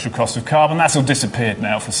on the social cost of carbon. That's all disappeared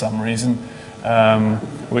now for some reason,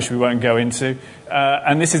 which we won't go into.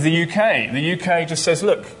 And this is the UK. The UK just says,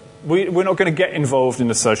 look, we're not going to get involved in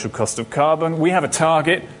the social cost of carbon. We have a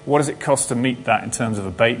target. What does it cost to meet that in terms of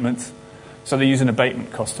abatement? So they use an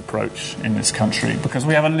abatement cost approach in this country because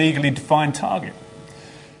we have a legally defined target.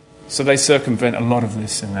 So they circumvent a lot of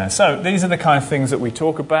this in there. So these are the kind of things that we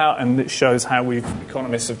talk about, and it shows how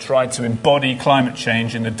economists have tried to embody climate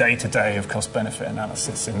change in the day-to-day of cost-benefit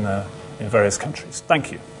analysis in various countries.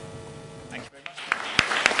 Thank you. Thank you very much.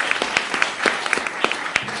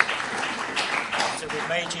 So we've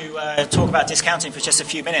made you talk about discounting for just a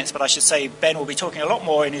few minutes, but I should say Ben will be talking a lot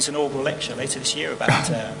more in his inaugural lecture later this year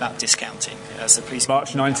about discounting. So please.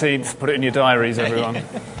 March 19th, put it in your diaries, everyone.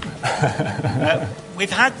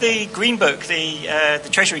 We've had the Green Book, the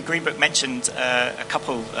Treasury Green Book mentioned a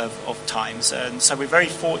couple of times, and so we're very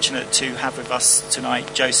fortunate to have with us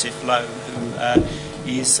tonight Joseph Lowe, who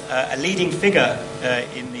is a leading figure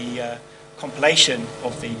in the compilation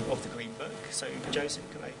of the Green Book. So, Joseph,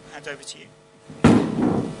 could I hand over to you?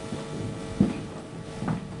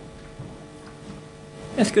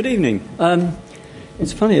 Yes, good evening.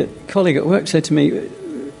 It's funny, a colleague at work said to me,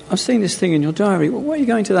 I've seen this thing in your diary, what are you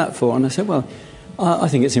going to that for? And I said, well, I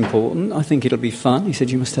think it's important, I think it'll be fun. He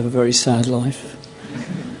said, you must have a very sad life.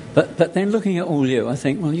 But then looking at all you, I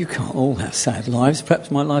think, well, you can't all have sad lives.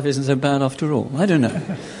 Perhaps my life isn't so bad after all. I don't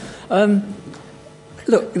know.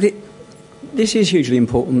 Look, this is hugely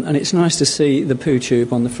important, and it's nice to see the poo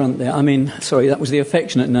tube on the front there. I mean, sorry, that was the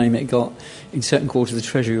affectionate name it got in certain quarters of the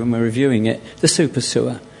Treasury when we were reviewing it, the super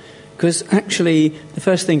sewer. Because actually, the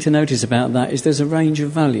first thing to notice about that is there's a range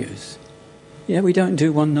of values. Yeah, we don't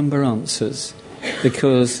do one-number answers,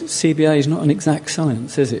 because CBA is not an exact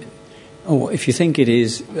science, is it? Or if you think it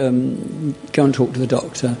is, go and talk to the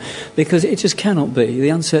doctor, because it just cannot be. The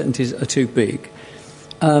uncertainties are too big.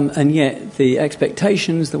 And yet the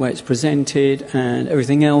expectations, the way it's presented and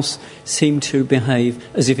everything else seem to behave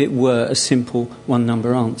as if it were a simple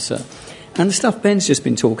one-number answer. And the stuff Ben's just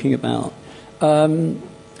been talking about, the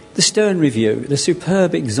Stern Review, the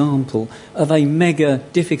superb example of a mega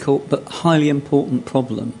difficult but highly important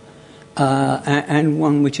problem, and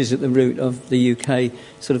one which is at the root of the UK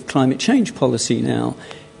sort of climate change policy now,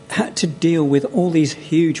 had to deal with all these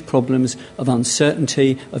huge problems of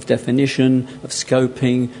uncertainty, of definition, of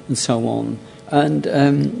scoping, and so on. And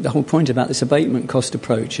the whole point about this abatement cost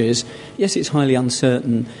approach is, yes, it's highly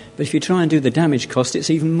uncertain, but if you try and do the damage cost, it's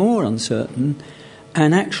even more uncertain.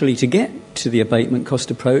 And actually, to get to the abatement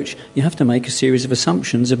cost approach, you have to make a series of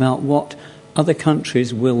assumptions about what other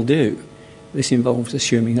countries will do. This involves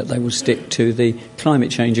assuming that they will stick to the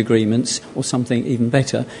climate change agreements or something even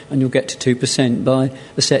better, and you'll get to 2% by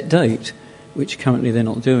a set date, which currently they're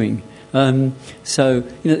not doing. So,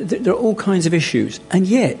 there are all kinds of issues, and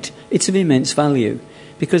yet it's of immense value,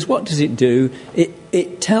 because what does it do?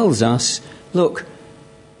 It tells us, look,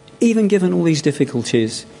 even given all these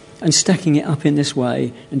difficulties, and stacking it up in this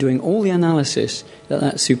way and doing all the analysis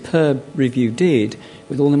that superb review did,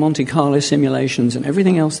 with all the Monte Carlo simulations and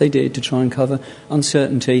everything else they did to try and cover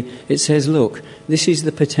uncertainty, it says, look, this is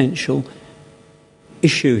the potential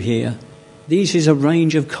issue here. This is a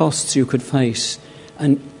range of costs you could face,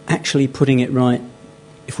 and actually putting it right,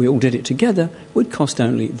 if we all did it together, would cost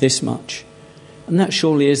only this much. And that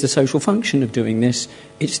surely is the social function of doing this.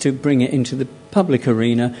 It's to bring it into the public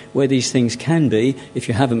arena where these things can be, if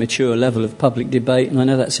you have a mature level of public debate, and I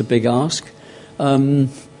know that's a big ask,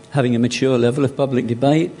 having a mature level of public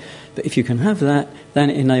debate, but if you can have that, then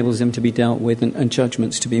it enables them to be dealt with and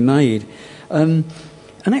judgments to be made. And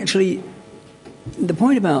actually, the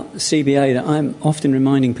point about CBA that I'm often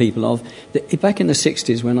reminding people of, that back in the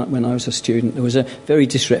 60s when I was a student, there was a very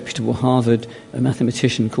disreputable Harvard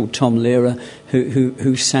mathematician called Tom Lehrer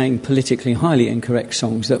who sang politically highly incorrect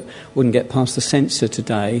songs that wouldn't get past the censor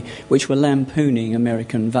today, which were lampooning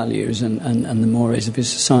American values and the mores of his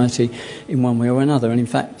society in one way or another. And in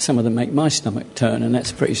fact, some of them make my stomach turn, and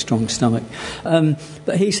that's a pretty strong stomach.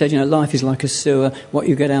 But he said, life is like a sewer. What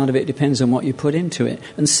you get out of it depends on what you put into it.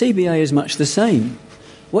 And CBA is much the same.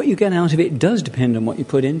 What you get out of it does depend on what you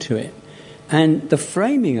put into it. And the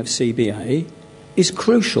framing of CBA is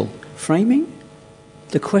crucial. Framing,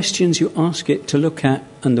 the questions you ask it to look at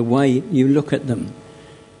and the way you look at them.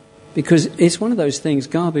 Because it's one of those things,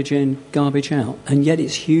 garbage in, garbage out, and yet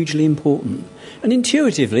it's hugely important. And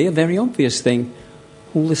intuitively, a very obvious thing,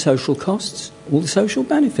 all the social costs, all the social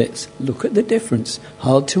benefits, look at the difference.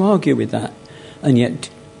 Hard to argue with that. And yet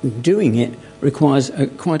doing it requires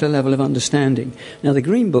quite a level of understanding. Now, the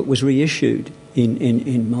Green Book was reissued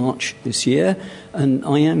in March this year, and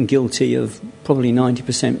I am guilty of probably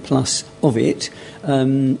 90% plus of it.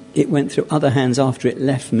 It went through other hands after it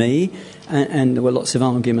left me, and there were lots of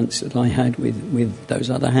arguments that I had with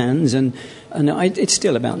those other hands, and it's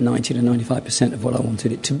still about 90 to 95% of what I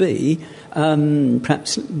wanted it to be,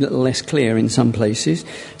 perhaps a little less clear in some places.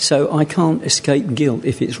 So I can't escape guilt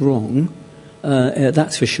if it's wrong.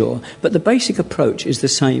 That's for sure. But the basic approach is the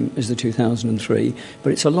same as the 2003,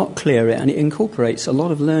 but it's a lot clearer, and it incorporates a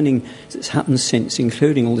lot of learning that's happened since,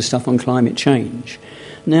 including all the stuff on climate change.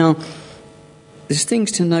 Now, there's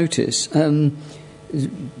things to notice.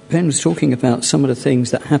 Ben was talking about some of the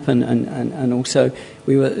things that happen, and also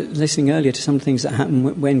we were listening earlier to some of the things that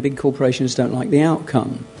happen when big corporations don't like the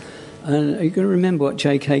outcome. And you're going to remember what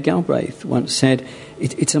J.K. Galbraith once said,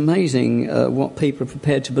 it's amazing what people are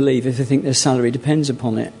prepared to believe if they think their salary depends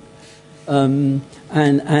upon it. And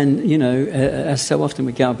you know, as so often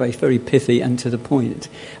with Galbraith, very pithy and to the point.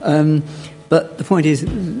 But the point is,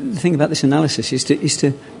 the thing about this analysis is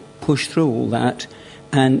to push through all that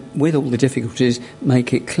and, with all the difficulties,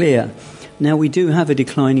 make it clear. Now, we do have a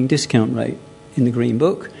declining discount rate in the Green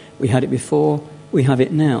Book. We had it before, we have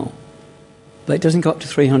it now. But it doesn't go up to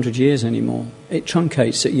 300 years anymore. It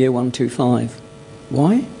truncates at year 125.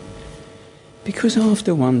 Why? Because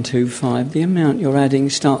after 125, the amount you're adding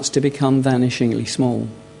starts to become vanishingly small.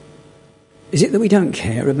 Is it that we don't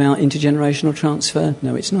care about intergenerational transfer?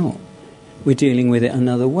 No, it's not. We're dealing with it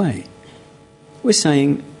another way. We're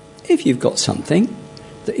saying, if you've got something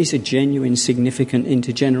that is a genuine, significant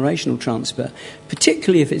intergenerational transfer,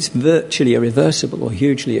 particularly if it's virtually irreversible or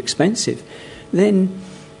hugely expensive, then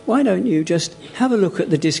why don't you just have a look at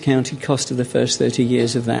the discounted cost of the first 30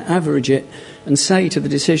 years of that, average it, and say to the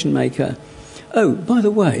decision maker, oh, by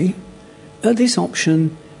the way, this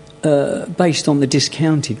option, based on the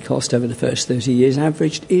discounted cost over the first 30 years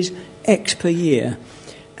averaged, is X per year.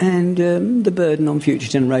 And the burden on future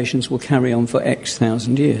generations will carry on for X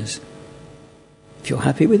thousand years. If you're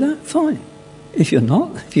happy with that, fine. If you're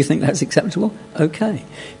not, if you think that's acceptable, okay.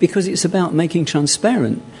 Because it's about making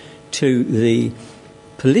transparent to the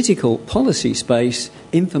political policy space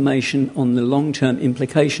information on the long-term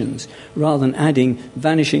implications, rather than adding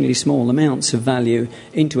vanishingly small amounts of value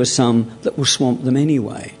into a sum that will swamp them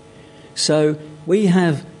anyway. So we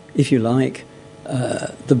have, if you like,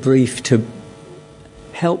 the brief to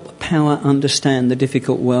help power understand the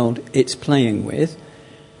difficult world it's playing with,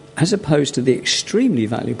 as opposed to the extremely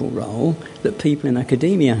valuable role that people in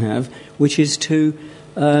academia have, which is to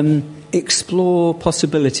explore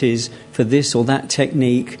possibilities for this or that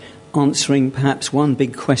technique, answering perhaps one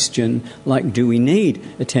big question like, do we need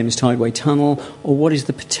a Thames Tideway tunnel, or what is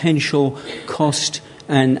the potential cost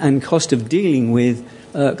and cost of dealing with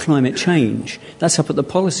climate change? That's up at the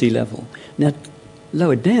policy level. Now,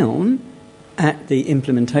 lower down at the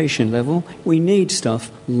implementation level, we need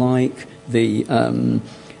stuff like the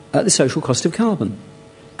social cost of carbon.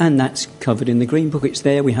 And that's covered in the Green Book. It's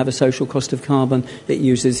there. We have a social cost of carbon that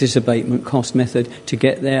uses this abatement cost method to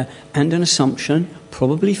get there, and an assumption,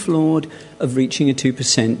 probably flawed, of reaching a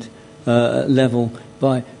 2% level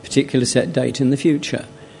by a particular set date in the future.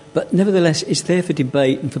 But nevertheless, it's there for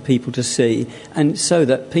debate and for people to see, and so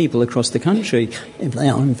that people across the country, if they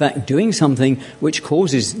are in fact doing something which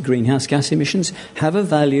causes greenhouse gas emissions, have a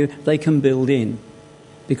value they can build in.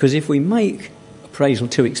 Because if we make appraisal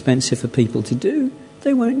too expensive for people to do,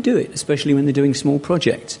 they won't do it, especially when they're doing small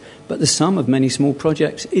projects. But the sum of many small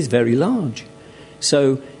projects is very large.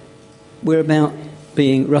 So we're about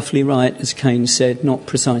being roughly right, as Keynes said, not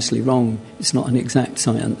precisely wrong. It's not an exact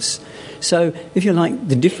science. So, if you like,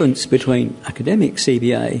 the difference between academic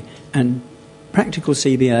CBA and practical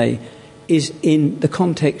CBA is in the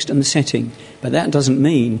context and the setting. But that doesn't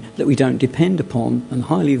mean that we don't depend upon and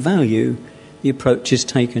highly value the approaches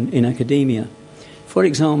taken in academia. For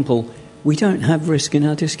example, we don't have risk in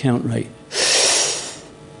our discount rate.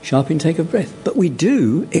 Sharp intake of breath. But we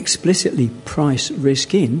do explicitly price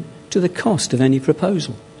risk in to the cost of any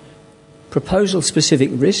proposal.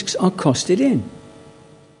 Proposal-specific risks are costed in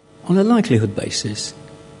on a likelihood basis.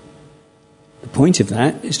 The point of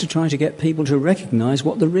that is to try to get people to recognise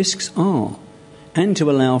what the risks are, and to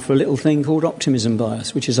allow for a little thing called optimism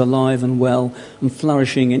bias, which is alive and well and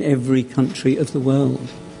flourishing in every country of the world.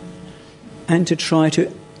 And to try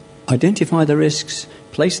to identify the risks,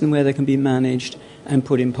 place them where they can be managed, and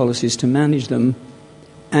put in policies to manage them,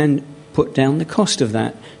 and put down the cost of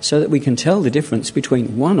that, so that we can tell the difference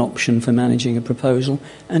between one option for managing a proposal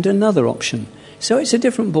and another option. So it's a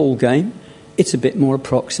different ball game. It's a bit more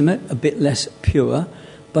approximate, a bit less pure,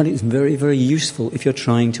 but it's very, very useful if you're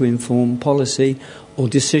trying to inform policy or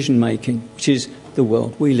decision-making, which is the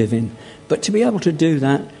world we live in. But to be able to do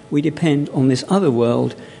that, we depend on this other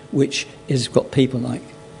world, which has got people like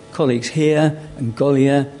colleagues here, and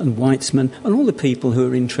Gollier, and Weitzman, and all the people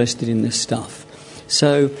who are interested in this stuff.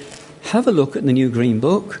 So have a look at the new Green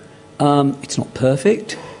Book. It's not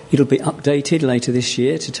perfect. It'll be updated later this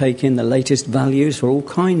year to take in the latest values for all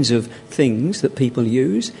kinds of things that people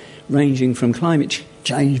use, ranging from climate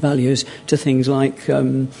change values to things like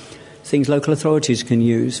things local authorities can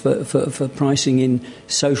use for pricing in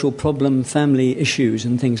social problem family issues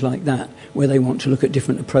and things like that, where they want to look at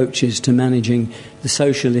different approaches to managing the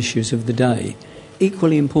social issues of the day.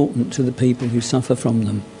 equally important to the people who suffer from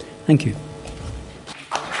them. Thank you.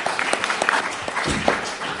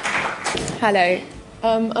 Hello.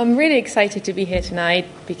 I'm really excited to be here tonight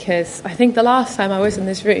because I think the last time I was in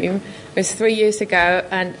this room was 3 years ago,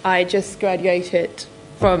 and I just graduated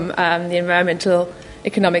from the Environmental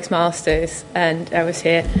Economics Masters, and I was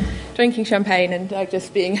here drinking champagne and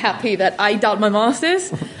just being happy that I done my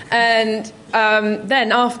Masters. And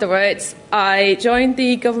then afterwards, I joined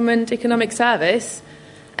the Government Economic Service,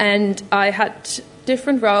 and I had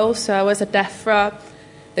different roles. So I was at DEFRA,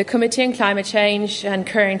 the Committee on Climate Change, and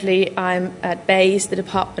currently I'm at BEIS, the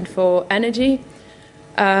Department for Energy.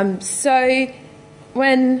 So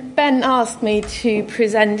when Ben asked me to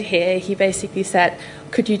present here, he basically said,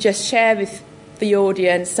 could you just share with the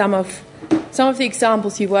audience some of the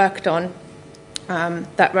examples you worked on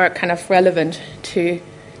that were kind of relevant to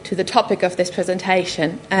the topic of this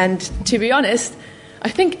presentation. And to be honest, I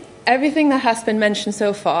think everything that has been mentioned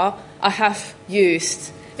so far I have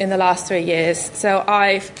used in the last 3 years. So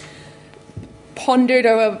I've pondered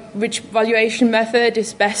over which valuation method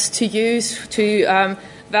is best to use to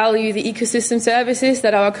value the ecosystem services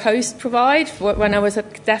that our coast provide. When I was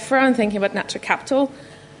at DEFRA and thinking about natural capital,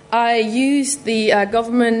 I used the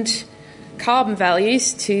government carbon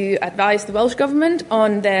values to advise the Welsh Government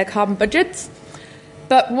on their carbon budgets.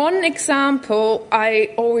 But one example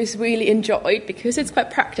I always really enjoyed, because it's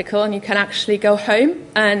quite practical and you can actually go home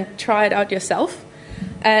and try it out yourself.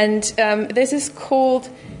 And this is called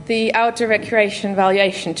the Outdoor Recreation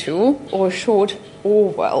Valuation Tool, or short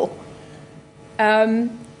ORWEL.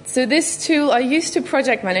 So this tool, I used to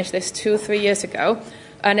project manage this tool 3 years ago,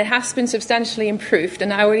 and it has been substantially improved.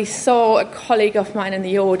 And I already saw a colleague of mine in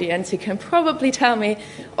the audience who can probably tell me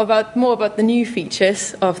more about the new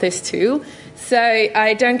features of this tool. So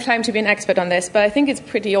I don't claim to be an expert on this, but I think it's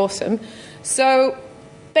pretty awesome. So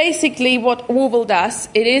basically what ORWEL does,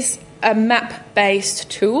 it is a map-based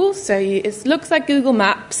tool. So it looks like Google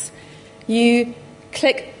Maps. You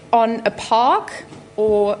click on a park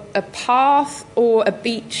or a path or a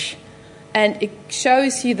beach, and it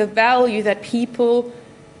shows you the value that people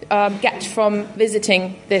get from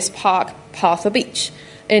visiting this park, path, or beach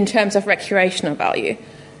in terms of recreational value.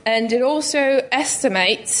 And it also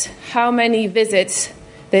estimates how many visits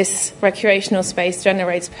this recreational space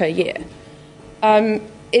generates per year.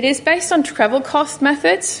 It is based on travel cost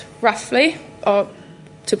methods, roughly, or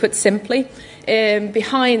to put simply.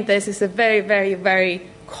 Behind this is a very, very, very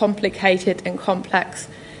complicated and complex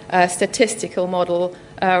statistical model,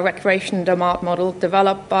 recreation demand model,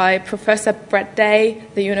 developed by Professor Brett Day,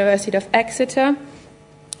 the University of Exeter.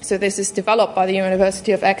 So this is developed by the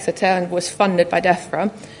University of Exeter and was funded by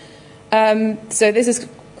DEFRA. So this is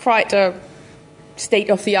quite a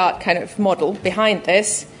state-of-the-art kind of model behind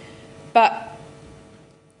this. But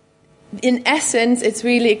in essence, it's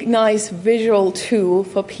really a nice visual tool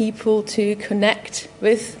for people to connect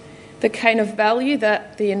with the kind of value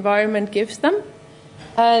that the environment gives them.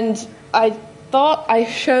 And I thought I'd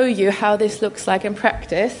show you how this looks like in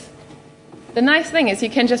practice. The nice thing is you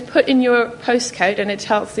can just put in your postcode and it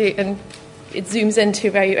tells you, and it zooms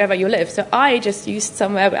into wherever you live. So I just used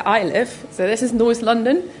somewhere where I live. So this is North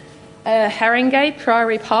London, Haringey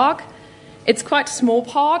Priory Park. It's quite a small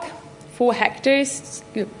park, 4 hectares,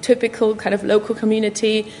 typical kind of local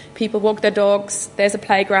community. People walk their dogs, there's a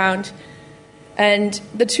playground. And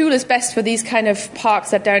the tool is best for these kind of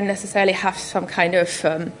parks that don't necessarily have some kind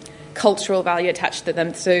of cultural value attached to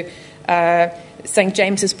them. So St.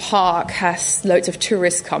 James's Park has loads of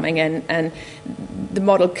tourists coming in, and the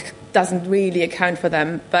model doesn't really account for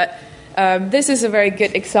them. But this is a very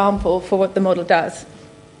good example for what the model does.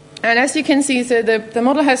 And as you can see, so the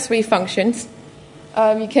model has 3 functions.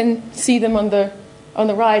 You can see them on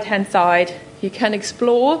the right-hand side. You can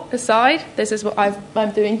explore the site. This is what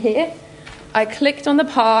I'm doing here. I clicked on the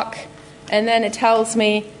park, and then it tells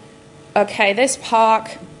me, okay, this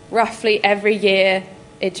park, roughly every year,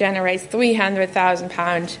 it generates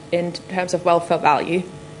 £300,000 in terms of welfare value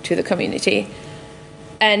to the community.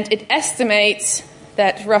 And it estimates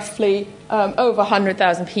that roughly over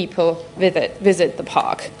 100,000 people visit the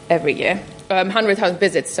park every year. 100,000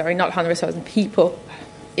 visits, sorry, not 100,000 people.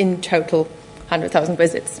 In total, 100,000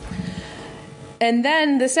 visits. And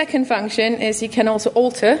then the second function is you can also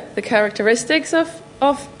alter the characteristics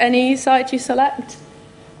of any site you select.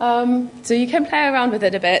 So you can play around with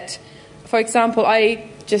it a bit. For example, I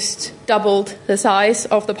just doubled the size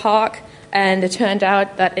of the park, and it turned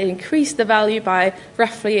out that it increased the value by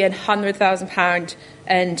roughly £100,000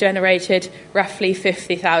 and generated roughly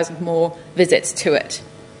 50,000 more visits to it.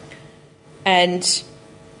 And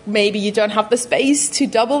maybe you don't have the space to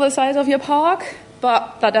double the size of your park,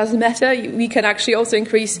 but that doesn't matter. We can actually also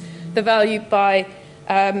increase the value by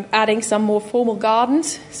adding some more formal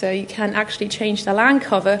gardens. So you can actually change the land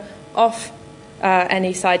cover of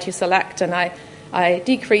any site you select. And I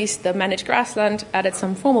decreased the managed grassland, added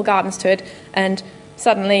some formal gardens to it, and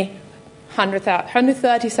suddenly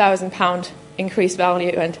 £130,000 increased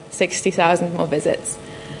value and 60,000 more visits.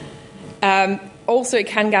 Also, it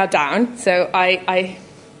can go down. So I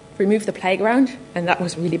removed the playground, and that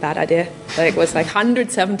was a really bad idea. So it was like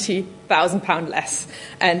 £170,000 less,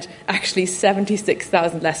 and actually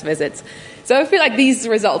 76,000 less visits. So I feel like these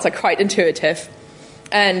results are quite intuitive,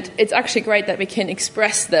 and it's actually great that we can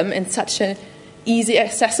express them in such an easy,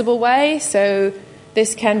 accessible way. So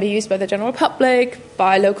this can be used by the general public,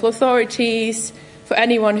 by local authorities, for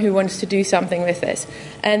anyone who wants to do something with this.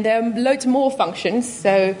 And there are loads more functions,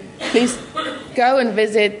 so please go and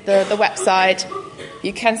visit the website.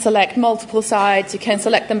 You can select multiple sites, you can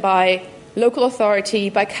select them by local authority,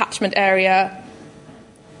 by catchment area,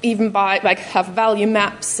 even by have value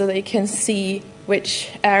maps so that you can see which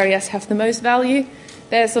areas have the most value.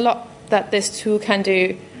 There's a lot that this tool can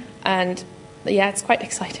do, and yeah, it's quite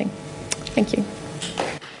exciting. Thank you.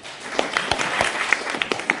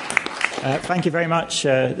 Thank you very much,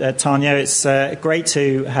 Tanya. It's great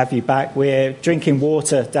to have you back. We're drinking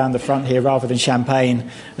water down the front here rather than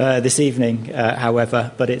champagne this evening,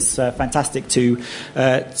 however, but it's fantastic to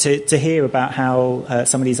hear about how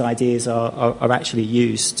some of these ideas are actually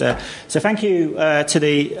used. So thank you to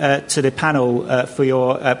the panel for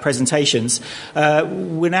your presentations.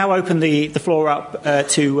 We'll now open the floor up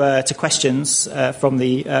to questions from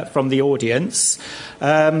the audience.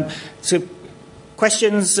 So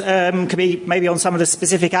questions can be maybe on some of the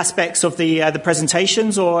specific aspects of the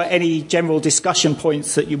presentations, or any general discussion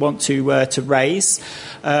points that you want to raise.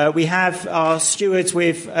 We have our stewards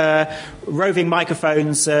with roving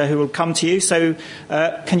microphones who will come to you. So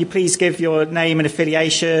can you please give your name and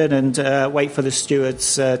affiliation, and wait for the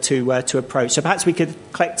stewards to approach. So perhaps we could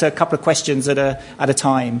collect a couple of questions at a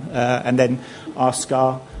time, and then ask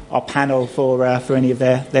our panel for any of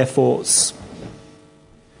their thoughts.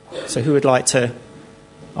 So who would like to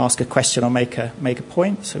ask a question or make a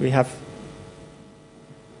point? So we have.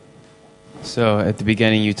 So at the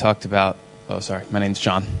beginning you talked about. Oh, sorry, my name's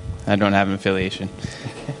John. I don't have an affiliation.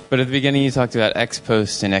 But at the beginning you talked about ex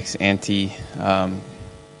post and ex ante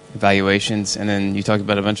evaluations, and then you talked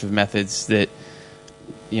about a bunch of methods that,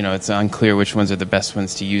 it's unclear which ones are the best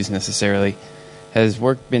ones to use necessarily. Has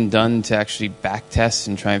work been done to actually back test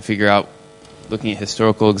and try and figure out, looking at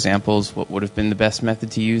historical examples, what would have been the best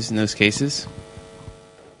method to use in those cases?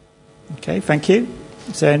 Okay, thank you.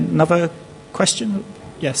 Is there another question?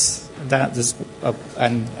 Yes, that there's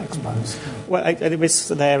and expose. Well, it was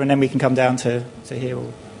there, and then we can come down to here.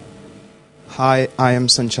 Hi, I am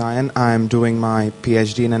Sanchayan. I'm doing my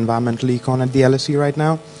PhD in environmental econ at the LSE right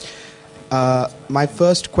now. My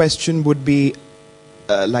first question would be,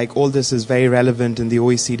 all this is very relevant in the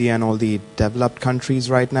OECD and all the developed countries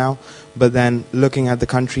right now, but then looking at the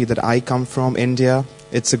country that I come from, India,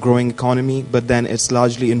 it's a growing economy, but then it's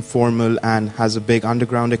largely informal and has a big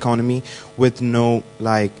underground economy with no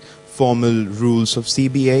formal rules of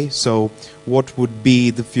CBA. So what would be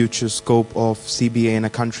the future scope of CBA in a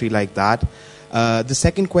country like that? The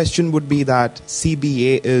second question would be that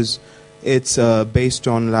CBA it's based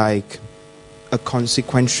on a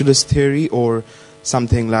consequentialist theory, or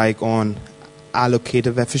something on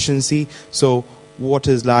allocative efficiency. So what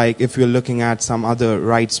is if you're looking at some other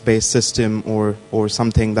rights-based system, or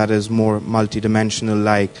something that is more multidimensional,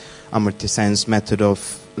 like Amartya Sen's method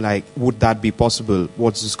of would that be possible?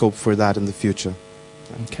 What's the scope for that in the future?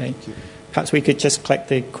 Okay. Perhaps we could just collect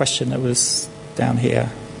the question that was down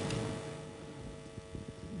here.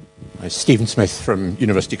 Stephen Smith from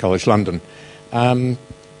University College London.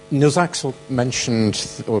 Niels Axel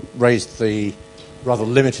mentioned or raised the rather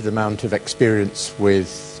limited amount of experience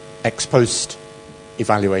with ex post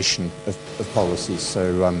evaluation of policies.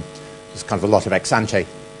 So there's kind of a lot of ex ante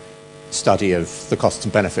study of the costs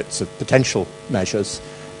and benefits of potential measures,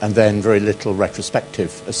 and then very little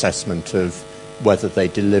retrospective assessment of whether they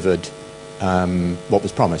delivered what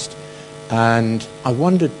was promised. And I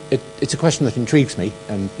wondered, it's a question that intrigues me,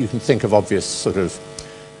 and you can think of obvious sort of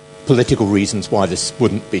political reasons why this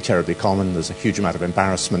wouldn't be terribly common. There's a huge amount of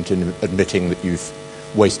embarrassment in admitting that you've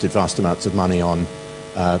wasted vast amounts of money on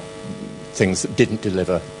things that didn't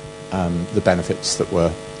deliver the benefits that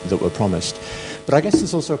were promised. But I guess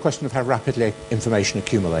there's also a question of how rapidly information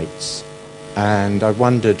accumulates. And I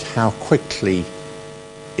wondered how quickly,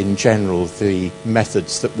 in general, the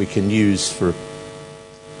methods that we can use for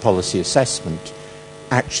policy assessment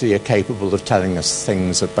actually are capable of telling us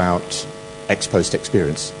things about ex-post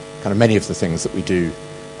experience. Kind of many of the things that we do,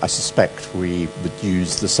 I suspect we would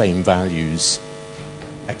use the same values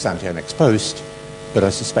ex-ante and ex-post, but I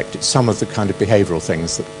suspect it's some of the kind of behavioural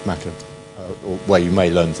things that matter, or where you may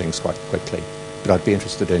learn things quite quickly. But I'd be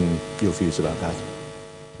interested in your views about that.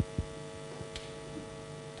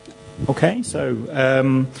 Okay, so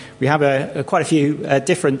we have quite a few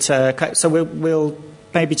different. So we'll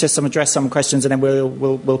maybe just address some questions, and then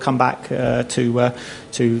we'll come back to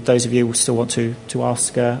those of you who still want to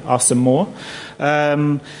ask some more.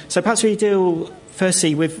 So perhaps we deal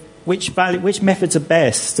firstly with which methods are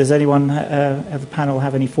best. Does anyone have a panel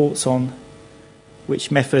have any thoughts on which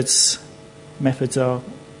methods are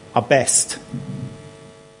best?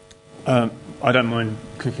 I don't mind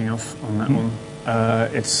kicking off on that one.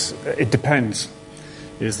 It depends,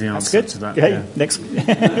 is the answer to that. Okay, yeah. Next.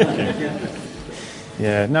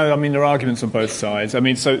 Yeah, no, I mean, there are arguments on both sides. I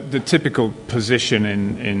mean, so the typical position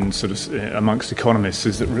in sort of amongst economists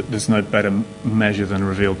is that there's no better measure than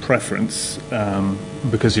revealed preference,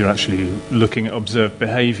 because you're actually looking at observed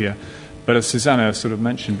behaviour. But as Susanna sort of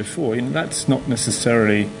mentioned before, that's not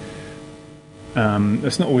necessarily...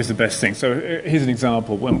 that's not always the best thing. So here's an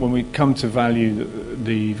example. When we come to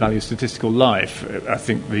the value of statistical life, I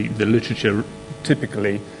think the literature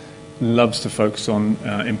typically loves to focus on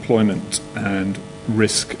employment and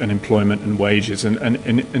risk and employment and wages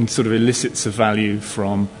and sort of elicits a value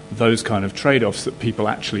from those kind of trade-offs that people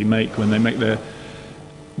actually make when they make their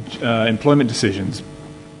employment decisions.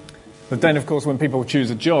 But then, of course, when people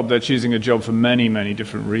choose a job, they're choosing a job for many, many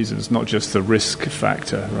different reasons, not just the risk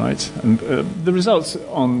factor, right? And the results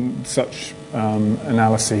on such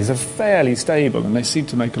analyses are fairly stable, and they seem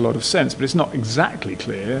to make a lot of sense. But it's not exactly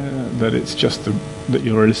clear that it's just that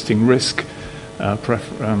you're eliciting risk,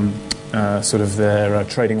 sort of their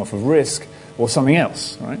trading off of risk, or something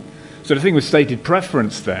else, right? So the thing with stated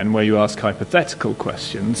preference, then, where you ask hypothetical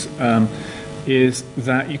questions, is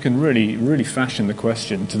that you can really fashion the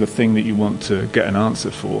question to the thing that you want to get an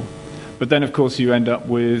answer for. But then, of course, you end up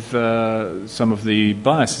with some of the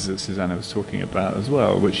biases that Susanna was talking about as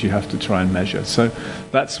well, which you have to try and measure. So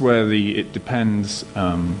that's where the "it depends"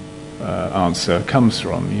 answer comes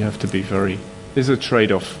from. You have to be there's a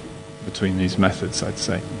trade-off between these methods, I'd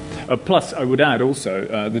say. Plus, I would add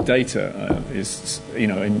also, the data is,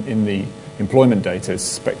 in the employment data is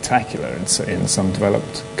spectacular in some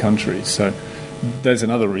developed countries. So there's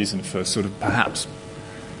another reason for sort of perhaps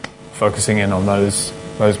focusing in on those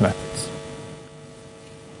methods.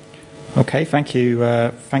 Okay, thank you,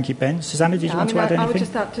 Ben. Susanna, did you want to add anything? I would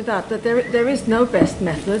just add to that there is no best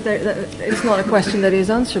method. It's not a question that is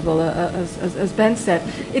answerable, as Ben said.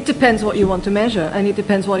 It depends what you want to measure, and it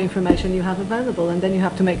depends what information you have available, and then you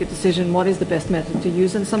have to make a decision what is the best method to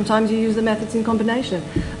use, and sometimes you use the methods in combination.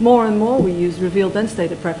 More and more we use revealed and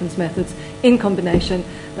stated preference methods in combination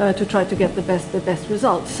to try to get the best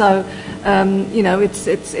results. So,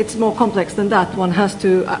 it's more complex than that. One has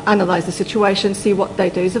to analyze the situation, see what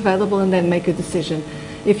data is available, and then make a decision.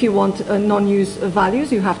 If you want non-use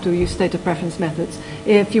values, you have to use stated preference methods.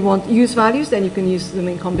 If you want use values, then you can use them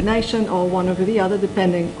in combination or one over the other,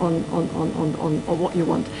 depending on what you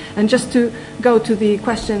want. And just to go to the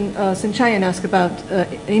question Sanchayan asked about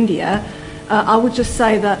India, I would just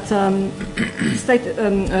say that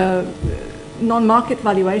non-market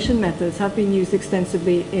valuation methods have been used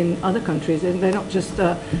extensively in other countries, and they're not just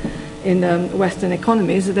in Western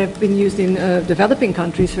economies. They've been used in developing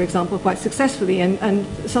countries, for example, quite successfully, and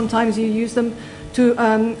sometimes you use them to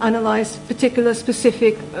analyze particular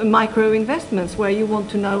specific micro investments where you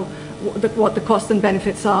want to know what the costs and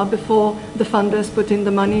benefits are before the funders put in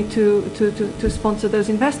the money to sponsor those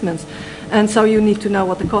investments. And so you need to know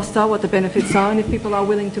what the costs are, what the benefits are, and if people are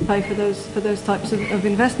willing to pay for those types of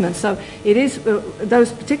investments. So it is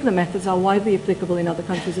those particular methods are widely applicable in other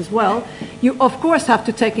countries as well. You of course have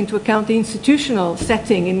to take into account the institutional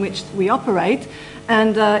setting in which we operate.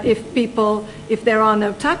 And if there are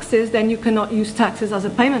no taxes, then you cannot use taxes as a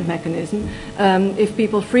payment mechanism. If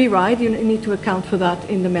people free ride, you need to account for that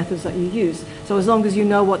in the methods that you use. So as long as you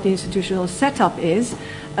know what the institutional setup is,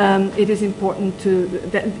 it is important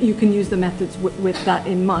that you can use the methods with that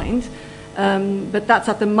in mind. But that's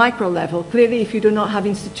at the micro level. Clearly, if you do not have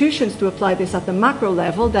institutions to apply this at the macro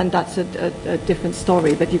level, then that's a different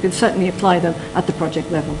story. But you can certainly apply them at the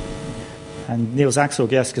project level. And Niels Axel,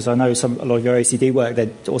 yes, because I know a lot of your OECD work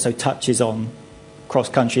that also touches on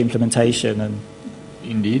cross-country implementation. And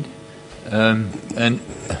indeed. And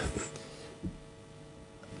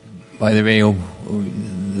by the way,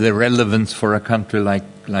 the relevance for a country like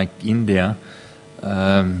India,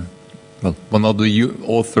 well, one of the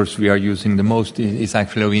authors we are using the most is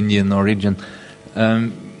actually of Indian origin.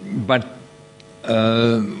 But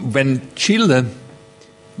When Chile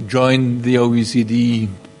joined the OECD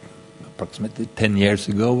approximately 10 years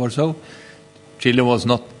ago or so, Chile was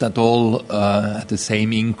not at all at the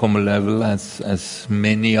same income level as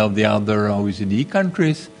many of the other OECD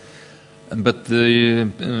countries. But the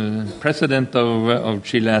president of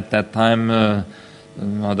Chile at that time,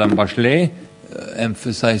 Madame Bachelet,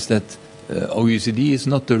 emphasized that OECD is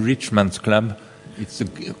not a rich man's club, it's a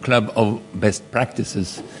club of best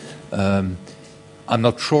practices. I'm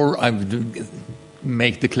not sure I would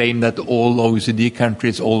make the claim that all OECD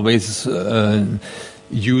countries always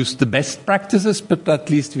use the best practices, but at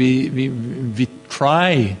least we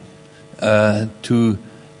try to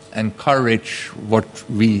encourage what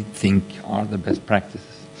we think are the best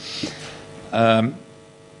practices. And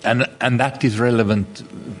that is relevant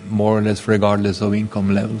more or less regardless of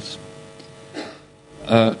income levels.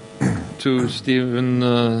 To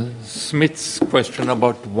Stephen Smith's question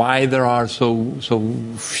about why there are so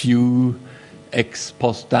few ex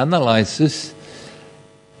post analyses,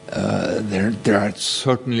 there are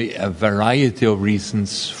certainly a variety of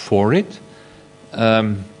reasons for it,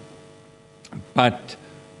 but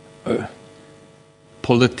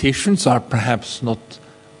politicians are perhaps not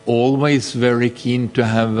always very keen to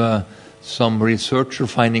have some researcher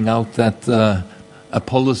finding out that a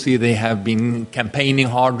policy they have been campaigning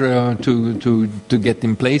harder to get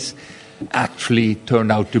in place actually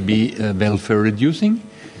turned out to be welfare reducing.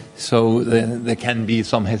 So there can be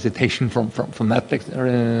some hesitation from that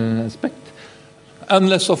aspect,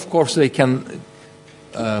 unless, of course, they can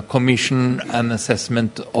commission an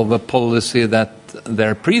assessment of a policy that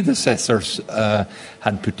their predecessors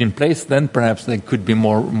had put in place. Then perhaps they could be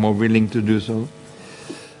more willing to do so.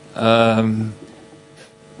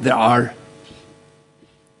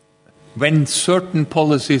 When certain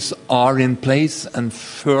policies are in place and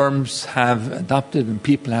firms have adapted and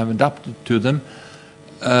people have adapted to them,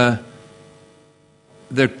 there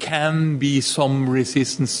can be some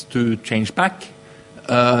resistance to change back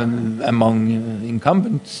among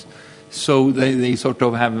incumbents. So they sort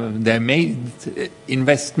of have they made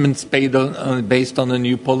investments based on a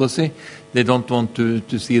new policy. They don't want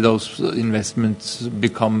to see those investments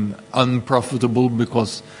become unprofitable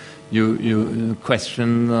because you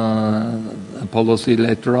question a policy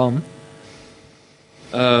later on.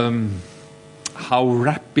 How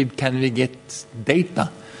rapid can we get data?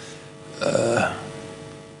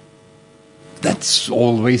 That's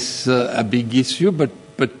always a big issue, but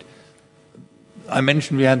I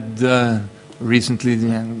mentioned we had recently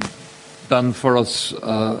done for us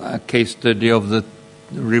a case study of the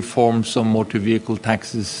reforms of motor vehicle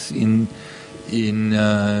taxes in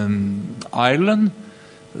Ireland.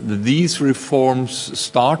 These reforms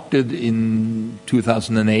started in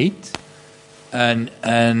 2008, and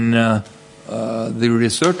the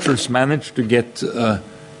researchers managed to get a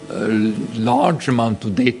large amount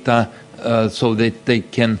of data so that they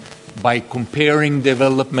can, by comparing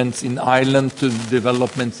developments in Ireland to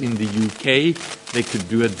developments in the UK, they could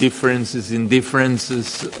do a differences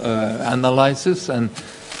analysis. And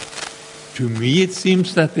to me, it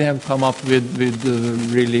seems that they have come up with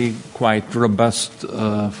really quite robust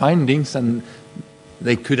findings, and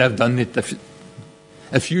they could have done it a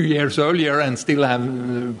few years earlier and still have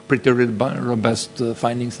pretty robust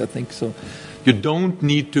findings, I think. So you don't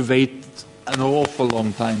need to wait an awful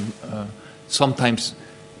long time. Sometimes,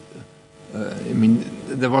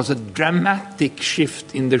 there was a dramatic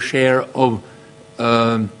shift in the share of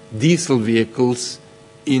diesel vehicles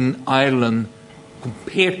in Ireland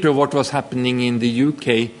compared to what was happening in the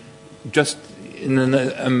UK just in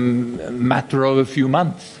a matter of a few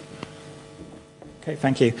months. Okay,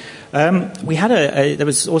 thank you. We had there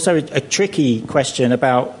was also a tricky question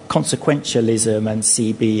about consequentialism and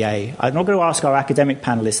CBA. I'm not going to ask our academic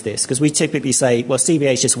panelists this, because we typically say, well,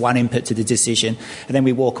 CBA is just one input to the decision, and then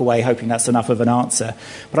we walk away hoping that's enough of an answer.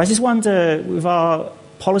 But I just wonder, with our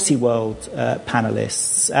policy world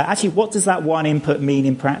panelists, actually, what does that one input mean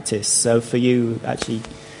in practice? So for you, actually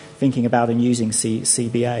thinking about and using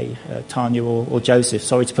CBA, Tanya or Joseph,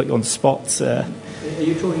 sorry to put you on the spot. Are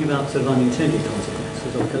you talking about sort of unintended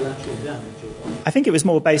consequences or collateral damage? I think it was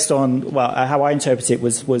more based on, well, how I interpret it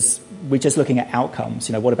was we're just looking at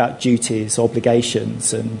outcomes. What about duties,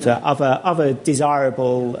 obligations, and other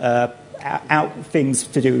desirable things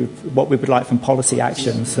to do with what we would like from policy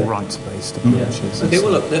actions. Rights-based approaches. Yeah. Okay,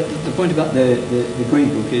 well, look, the point about the Green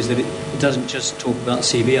Book is that it doesn't just talk about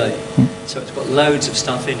CBA. So it's got loads of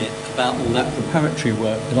stuff in it about all that preparatory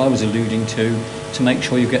work that I was alluding to make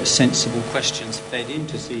sure you get sensible questions fed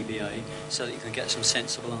into CBA so that you can get some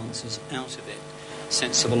sensible answers out of it,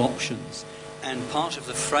 sensible options. And part of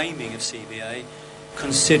the framing of CBA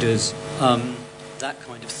considers that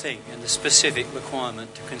kind of thing, and the specific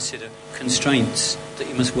requirement to consider constraints that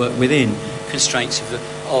you must work within, constraints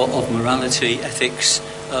of morality, ethics,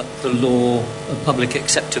 the law, public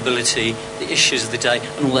acceptability, the issues of the day,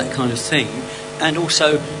 and all that kind of thing, and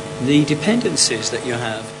also the dependencies that you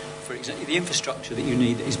have, for example, the infrastructure that you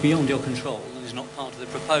need that is beyond your control and is not part of the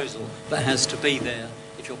proposal, but has to be there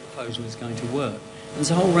if your proposal is going to work. And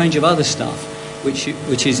there's a whole range of other stuff which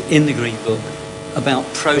is in the Green Book about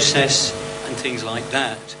process and things like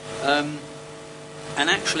that. And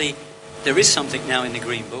actually, there is something now in the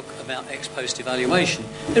Green Book about ex post evaluation.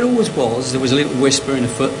 There always was. There was a little whisper in a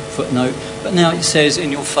footnote, but now it says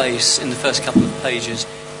in your face, in the first couple of pages,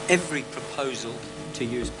 every proposal to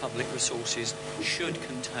use public resources should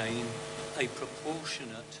contain a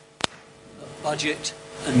proportionate budget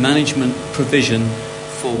and management provision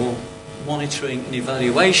for monitoring and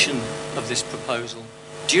evaluation of this proposal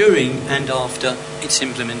during and after its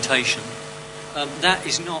implementation. That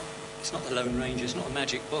is not, it's not the Lone Ranger, it's not a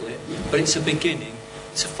magic bullet, but it's a beginning.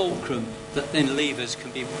 It's a fulcrum that then levers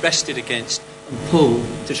can be rested against and pulled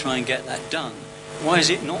to try and get that done. Why is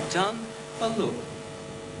it not done? Well, look,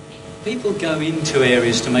 people go into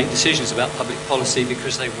areas to make decisions about public policy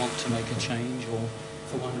because they want to make a change or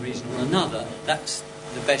for one reason or another. That's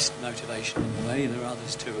the best motivation in a way. There are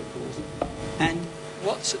others too, of course. And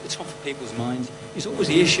what's at the top of people's minds is always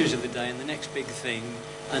the issues of the day and the next big thing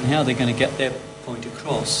and how they're going to get their point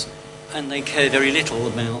across. And they care very little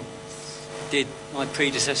about, did my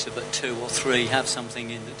predecessor but 2 or 3 have something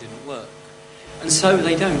in that didn't work? And so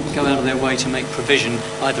they don't go out of their way to make provision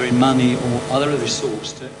either in money or other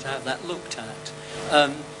resource to have that looked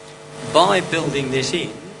at. By building this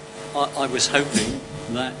in, I was hoping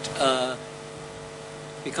that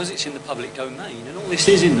because it's in the public domain, and all this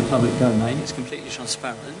is in the public domain, it's completely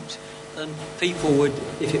transparent, and people would,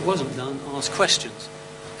 if it wasn't done, ask questions.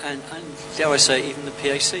 And dare I say, even the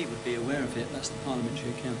PAC would be aware of it. That's the Parliamentary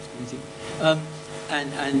Accounts Committee.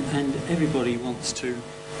 And everybody wants to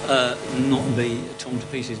not be torn to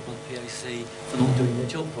pieces by the PAC for not doing their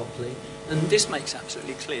job properly. And this makes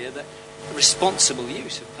absolutely clear that a responsible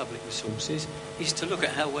use of public resources is to look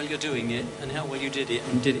at how well you're doing it and how well you did it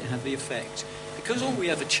and did it have the effect. Because all we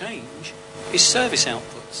ever change is service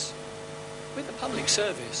outputs. We're the public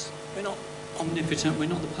service. We're not omnipotent. We're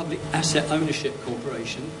not the public asset ownership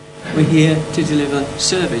corporation. We're here to deliver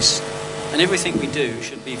service. And everything we do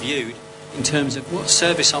should be viewed in terms of what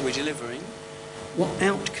service are we delivering, what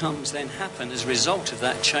outcomes then happen as a result of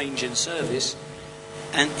that change in service,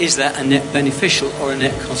 and is that a net beneficial or a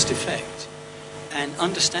net cost effect? And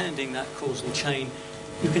understanding that causal chain,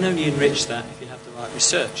 you can only enrich that if you have the right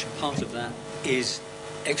research. And part of that is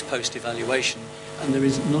ex post evaluation, and there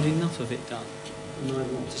is not enough of it done. And I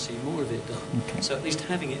want to see more of it done. Okay. So at least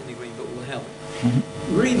having it in the Green Book will help.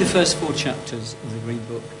 Mm-hmm. Read the first 4 chapters of the Green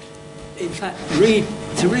Book. In fact,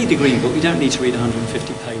 to read the Green Book, you don't need to read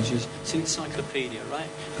 150 pages. It's an encyclopedia, right?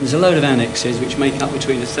 And there's a load of annexes which make up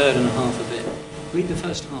between a third and a half of it. Read the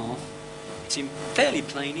first half. It's in fairly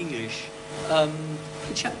plain English. The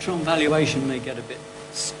chapter on valuation may get a bit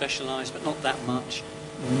specialised, but not that much.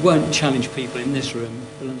 Won't challenge people in this room.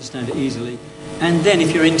 They'll understand it easily. And then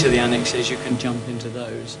if you're into the annexes, you can jump into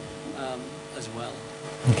those as well.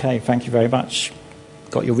 Okay, thank you very much.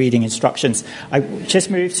 Got your reading instructions. I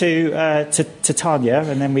just moved to Tanya,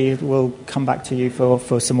 and then we will come back to you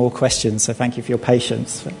for some more questions. So thank you for your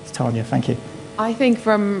patience. Tanya, thank you. I think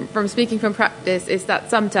from speaking from practice is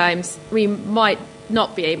that sometimes we might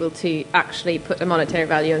not be able to actually put a monetary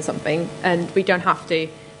value on something, and we don't have to.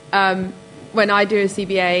 When I do a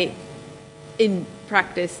CBA in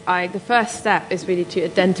practice, the first step is really to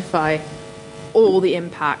identify all the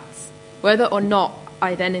impacts, whether or not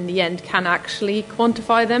I then in the end can actually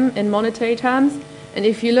quantify them in monetary terms. And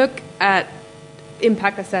if you look at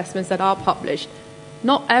impact assessments that are published,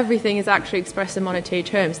 not everything is actually expressed in monetary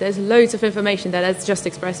terms. There's loads of information that is just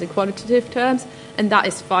expressed in quantitative terms, and that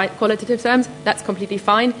is fine. Qualitative terms, that's completely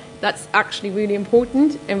fine. That's actually really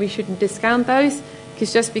important, and we shouldn't discount those,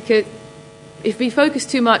 because if we focus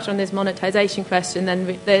too much on this monetization question,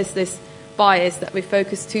 then there's this bias that we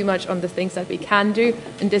focus too much on the things that we can do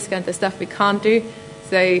and discount the stuff we can't do.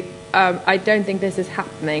 So I don't think this is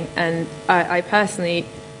happening, and I personally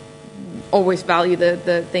always value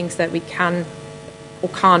the things that we can or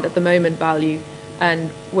can't at the moment value,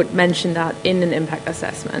 and would mention that in an impact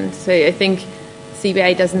assessment. So I think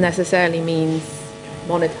CBA doesn't necessarily mean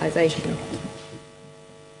monetization.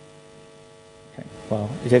 Okay. Well,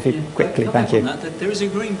 quickly, thank you. That there is a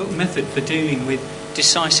Green Book method for dealing with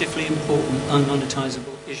decisively important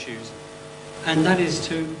unmonetizable issues, and that is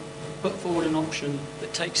to put forward an option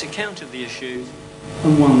that takes account of the issues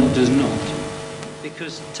and one that does not.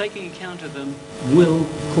 because taking account of them will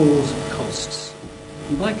cause costs.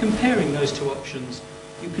 And by comparing those two options,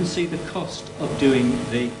 you can see the cost of doing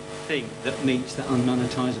the thing that meets that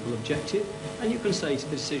unmonetizable objective, and you can say to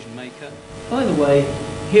the decision maker, by the way,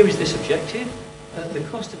 here is this objective, the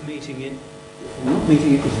cost of meeting it, or not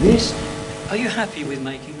meeting it, is this. Are you happy with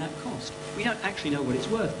making that cost? We don't actually know what it's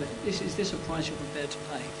worth, but is this a price you're prepared to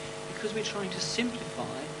pay? Because we're trying to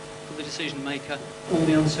simplify for the decision maker all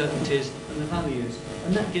the uncertainties and the values,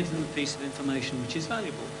 and that gives them a piece of information which is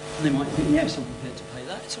valuable. And they might think, yes, I'm prepared to pay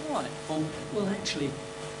that, it's all right. Or, well, actually,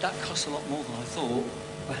 that costs a lot more than I thought.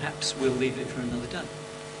 Perhaps we'll leave it for another day.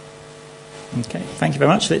 Okay, thank you very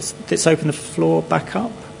much. Let's open the floor back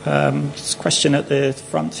up. Just a question at the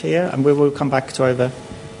front here, and we'll come back to over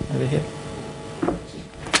here.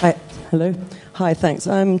 Hi, hello. Hi, thanks.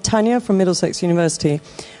 I'm Tanya from Middlesex University.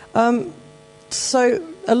 So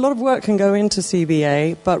a lot of work can go into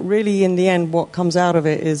CBA, but really in the end what comes out of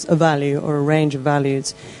it is a value or a range of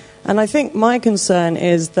values. And I think my concern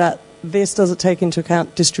is that this doesn't take into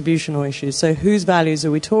account distributional issues. So whose values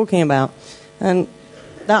are we talking about? And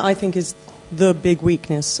that, I think, is the big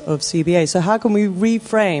weakness of CBA. So how can we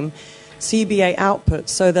reframe CBA output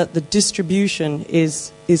so that the distribution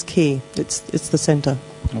is key? It's the centre.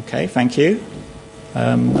 Okay, thank you.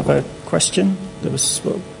 Another question? There was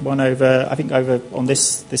one over, I think, over on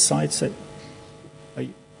this side. So,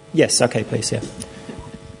 yes, okay, please, yeah.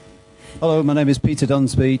 Hello, my name is Peter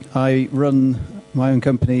Dunsby. I run my own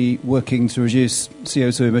company working to reduce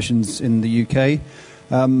CO2 emissions in the UK.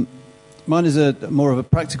 Mine is more of a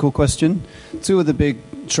practical question. Two of the big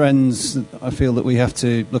trends that I feel that we have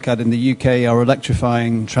to look at in the UK are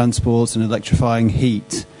electrifying transport and electrifying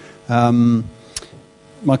heat. My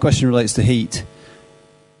question relates to heat.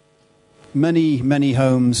 Many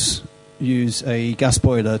homes use a gas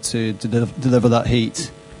boiler to deliver that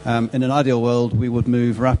heat. In an ideal world, we would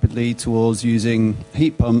move rapidly towards using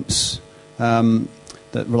heat pumps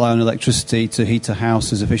that rely on electricity to heat a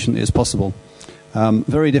house as efficiently as possible.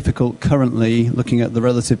 Very difficult currently, looking at the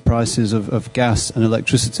relative prices of gas and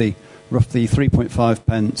electricity, roughly 3.5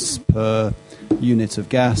 pence per unit of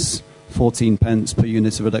gas, 14 pence per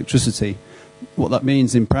unit of electricity. What that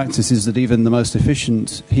means in practice is that even the most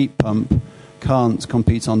efficient heat pump can't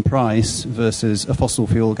compete on price versus a fossil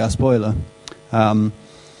fuel gas boiler.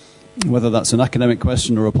 Whether that's an academic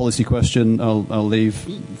question or a policy question, I'll leave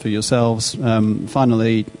for yourselves.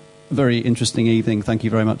 Finally, very interesting evening. Thank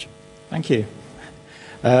you very much. Thank you.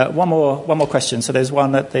 One more question. So there's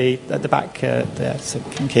one at the back there. So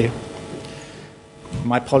thank you.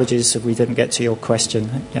 My apologies if we didn't get to your question.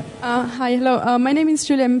 Yeah. Hi, hello. My name is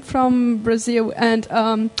Julia. I'm from Brazil, and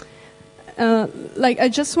I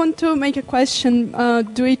just want to make a question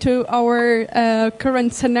due to our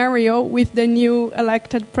current scenario with the new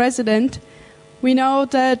elected president. We know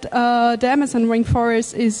that the Amazon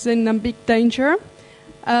rainforest is in a big danger.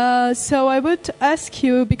 So I would ask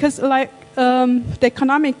you, because the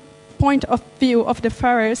economic point of view of the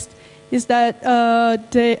forest is that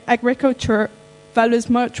the agriculture values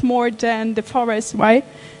much more than the forest, right?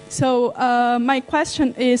 So my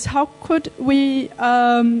question is, how could we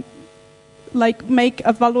make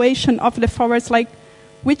evaluation of the forest,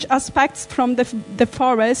 which aspects from the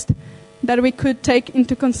forest that we could take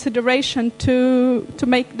into consideration to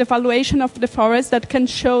make the valuation of the forest that can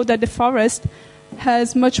show that the forest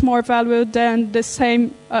has much more value than the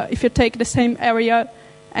same, if you take the same area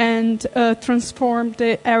and transform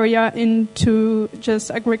the area into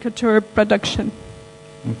just agriculture production.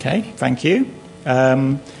 Okay, thank you. Our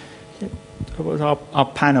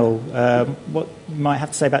panel, what you might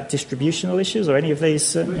have to say about distributional issues or any of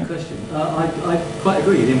these? Good question. I quite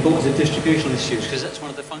agree with the importance of distributional issues, because that's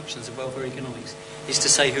one of the functions of welfare economics, is to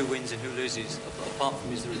say who wins and who loses, apart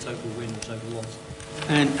from is there a total win or total loss.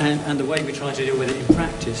 And the way we try to deal with it in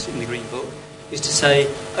practice in the Green Book is to say,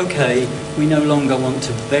 okay, we no longer want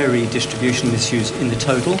to bury distributional issues in the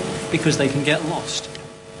total because they can get lost.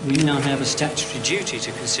 We now have a statutory duty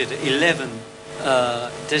to consider 11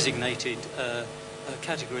 designated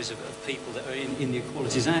categories of people that are in the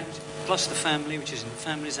Equalities Act, plus the family, which is in the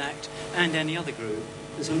Families Act, and any other group.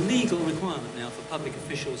 There's a legal requirement now for public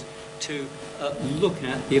officials to look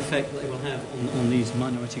at the effect that they will have on these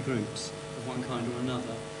minority groups of one kind or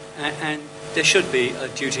another. And there should be a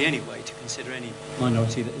duty anyway to consider any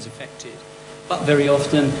minority that is affected. But very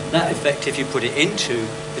often, that effect, if you put it into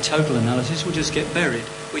the total analysis, will just get buried,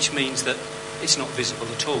 which means that it's not visible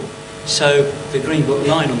at all. So the Green Book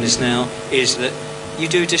line on this now is that you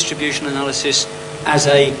do distribution analysis as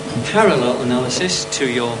a parallel analysis to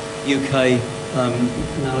your UK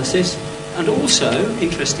analysis, and also,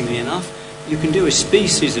 interestingly enough, you can do a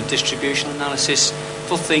species of distribution analysis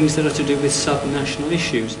for things that are to do with sub-national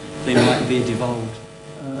issues. They might be a devolved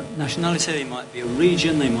nationality, they might be a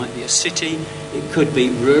region, they might be a city, it could be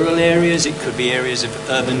rural areas, it could be areas of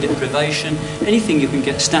urban deprivation, anything you can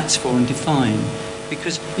get stats for and define,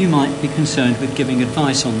 because you might be concerned with giving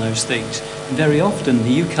advice on those things. And very often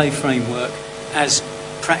the UK framework, as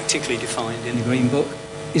practically defined in the Green Book,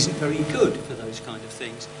 isn't very good for those kind of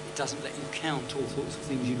things. It doesn't let you count all sorts of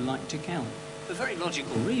things you'd like to count, for very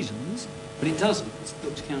logical reasons, but it doesn't. It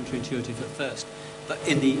looks counterintuitive at first. But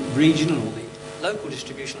in the regional or the local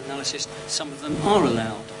distributional analysis, some of them are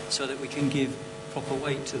allowed so that we can give proper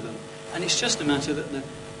weight to them. And it's just a matter that the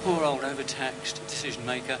poor old overtaxed decision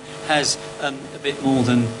maker has a bit more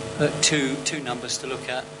than two numbers to look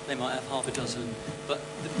at. They might have half a dozen. But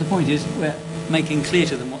the point is we're making clear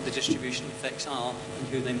to them what the distributional effects are and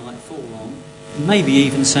who they might fall on. Maybe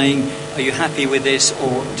even saying, are you happy with this,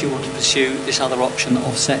 or do you want to pursue this other option that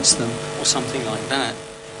offsets them, or something like that.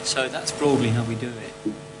 So that's broadly how we do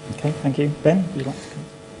it. Okay, thank you. Ben, would you like to come?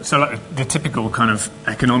 So like, the typical kind of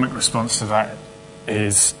economic response to that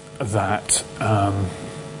is that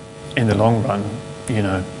in the long run,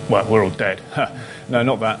 well, we're all dead. No,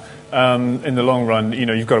 not that. In the long run,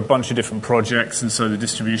 you've got a bunch of different projects, and so the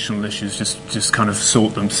distributional issues just kind of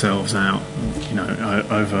sort themselves out,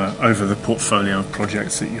 over the portfolio of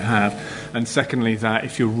projects that you have. And secondly, that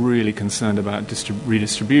if you're really concerned about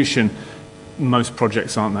redistribution, most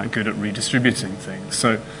projects aren't that good at redistributing things.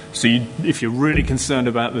 So if you're really concerned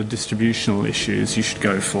about the distributional issues, you should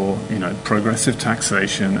go for, progressive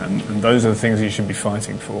taxation, and those are the things you should be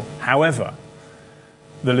fighting for. However,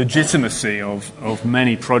 the legitimacy of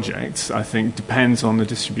many projects, I think, depends on the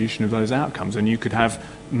distribution of those outcomes. And you could have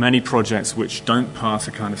many projects which don't pass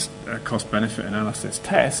a kind of cost-benefit analysis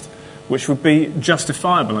test, which would be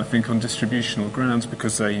justifiable, I think, on distributional grounds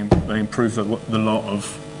because they improve the lot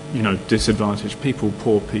of disadvantaged people,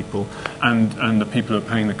 poor people, and the people who are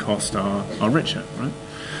paying the cost are richer, right?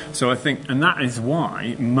 So I think, and that is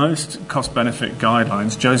why most cost-benefit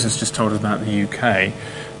guidelines, Joseph's just told us about the UK,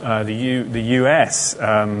 the US,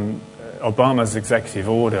 Obama's executive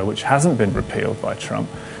order, which hasn't been repealed by Trump,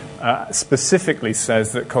 specifically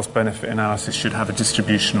says that cost-benefit analysis should have a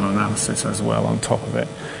distributional analysis as well on top of it.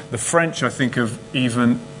 The French, I think,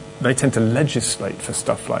 they tend to legislate for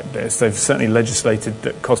stuff like this. They've certainly legislated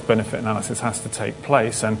that cost-benefit analysis has to take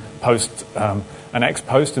place, and an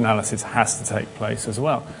ex-post analysis has to take place as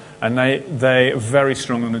well. And they are very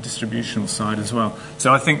strong on the distributional side as well.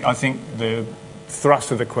 So I think the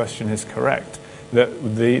thrust of the question is correct, that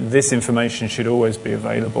this information should always be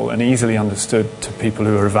available and easily understood to people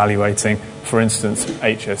who are evaluating, for instance,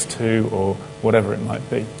 HS2 or whatever it might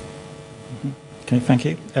be. Mm-hmm. Okay, thank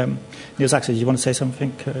you. Niels Axel, do you want to say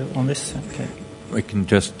something on this? Okay. We can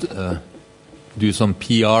just do some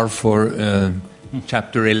PR for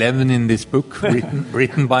chapter 11 in this book,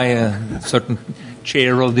 written by a certain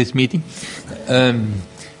chair of this meeting. And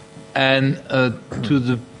to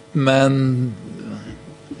the man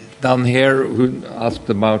down here who asked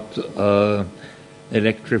about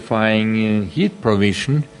electrifying heat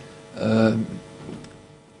provision,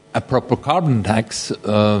 a proper carbon tax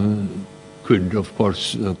could, of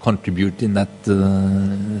course, contribute in that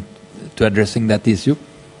to addressing that issue.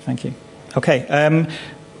 Thank you. Okay,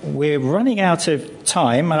 we're running out of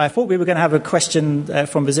time, and I thought we were going to have a question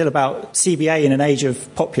from Brazil about CBA in an age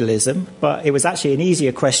of populism, but it was actually an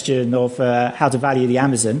easier question of how to value the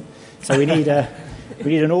Amazon. So we need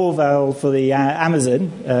an Orwell for the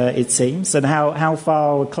Amazon, it seems, and how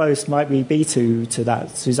far close might we be to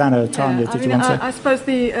that? Susanna, Tanya, did you want to? I suppose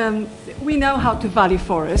we know how to value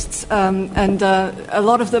forests, and a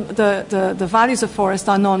lot of the values of forests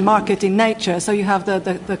are non-market in nature. So you have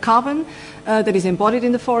the carbon that is embodied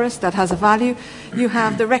in the forest, that has a value. You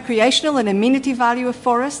have the recreational and amenity value of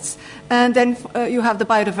forests, and then you have the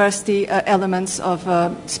biodiversity elements of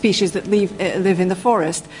species that live in the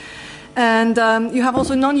forest. And you have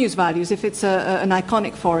also non-use values if it's an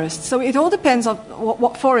iconic forest. So it all depends on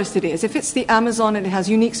what forest it is. If it's the Amazon and it has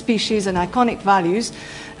unique species and iconic values,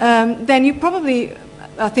 then you probably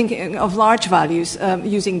are thinking of large values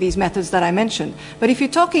using these methods that I mentioned. But if you're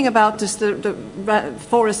talking about just the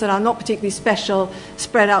forests that are not particularly special,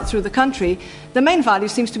 spread out through the country, the main value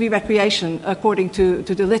seems to be recreation, according to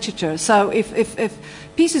the literature. So if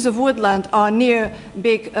pieces of woodland are near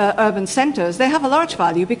big urban centres, they have a large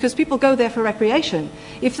value because people go there for recreation.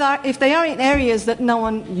 If they are in areas that no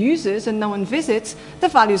one uses and no one visits, the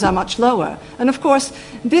values are much lower. And of course,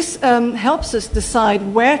 this helps us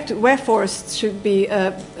decide where forests should be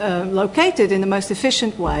located in the most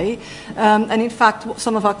efficient way. And in fact,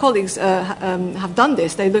 some of our colleagues have done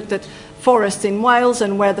this. They looked at forests in Wales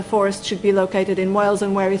and where the forest should be located in Wales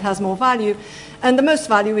and where it has more value. And the most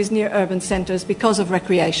value is near urban centres because of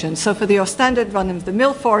recreation. So for your standard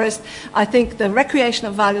run-of-the-mill forest, I think the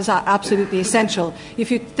recreational values are absolutely essential. If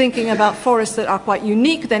you're thinking about forests that are quite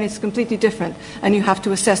unique, then it's completely different. And you have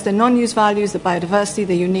to assess the non-use values, the biodiversity,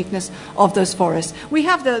 the uniqueness of those forests. We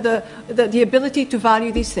have the ability to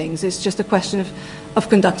value these things. It's just a question of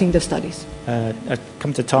conducting the studies.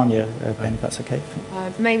 Come to Tanya, Ben, if that's okay.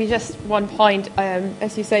 Maybe just one point.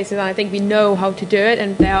 As you say, Suzanne, I think we know how to do it,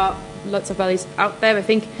 and there are lots of values out there. I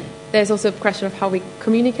think there's also a question of how we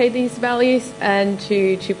communicate these values and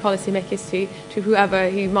to policymakers, to whoever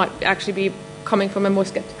who might actually be coming from a more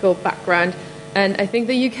sceptical background. And I think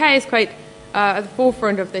the UK is quite at the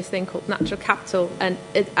forefront of this thing called natural capital, and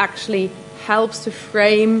it actually helps to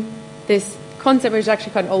frame this concept, which is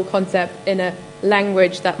actually quite an old concept, in a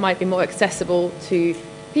language that might be more accessible to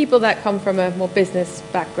people that come from a more business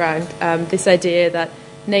background. This idea that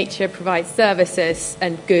nature provides services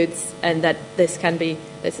and goods, and that this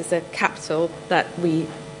is a capital that we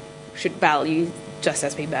should value just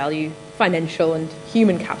as we value financial and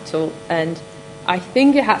human capital. And I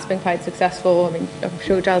think it has been quite successful. I mean, I'm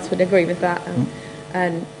sure Giles would agree with that.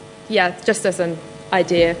 And yeah, just as an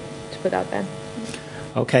idea to put out there.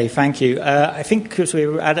 Okay, thank you. I think because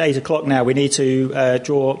we're at 8 o'clock now, we need to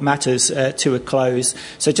draw matters to a close.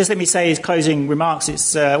 So just let me say as closing remarks,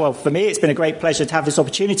 it's for me, it's been a great pleasure to have this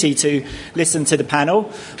opportunity to listen to the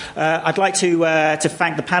panel. I'd like to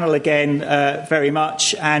thank the panel again very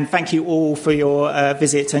much, and thank you all for your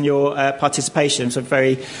visit and your participation. So I'm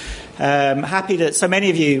very happy that so many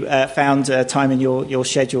of you found time in your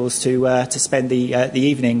schedules to spend the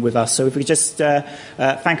evening with us. So if we just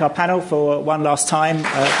thank our panel for one last time.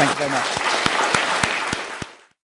 Thank you very much.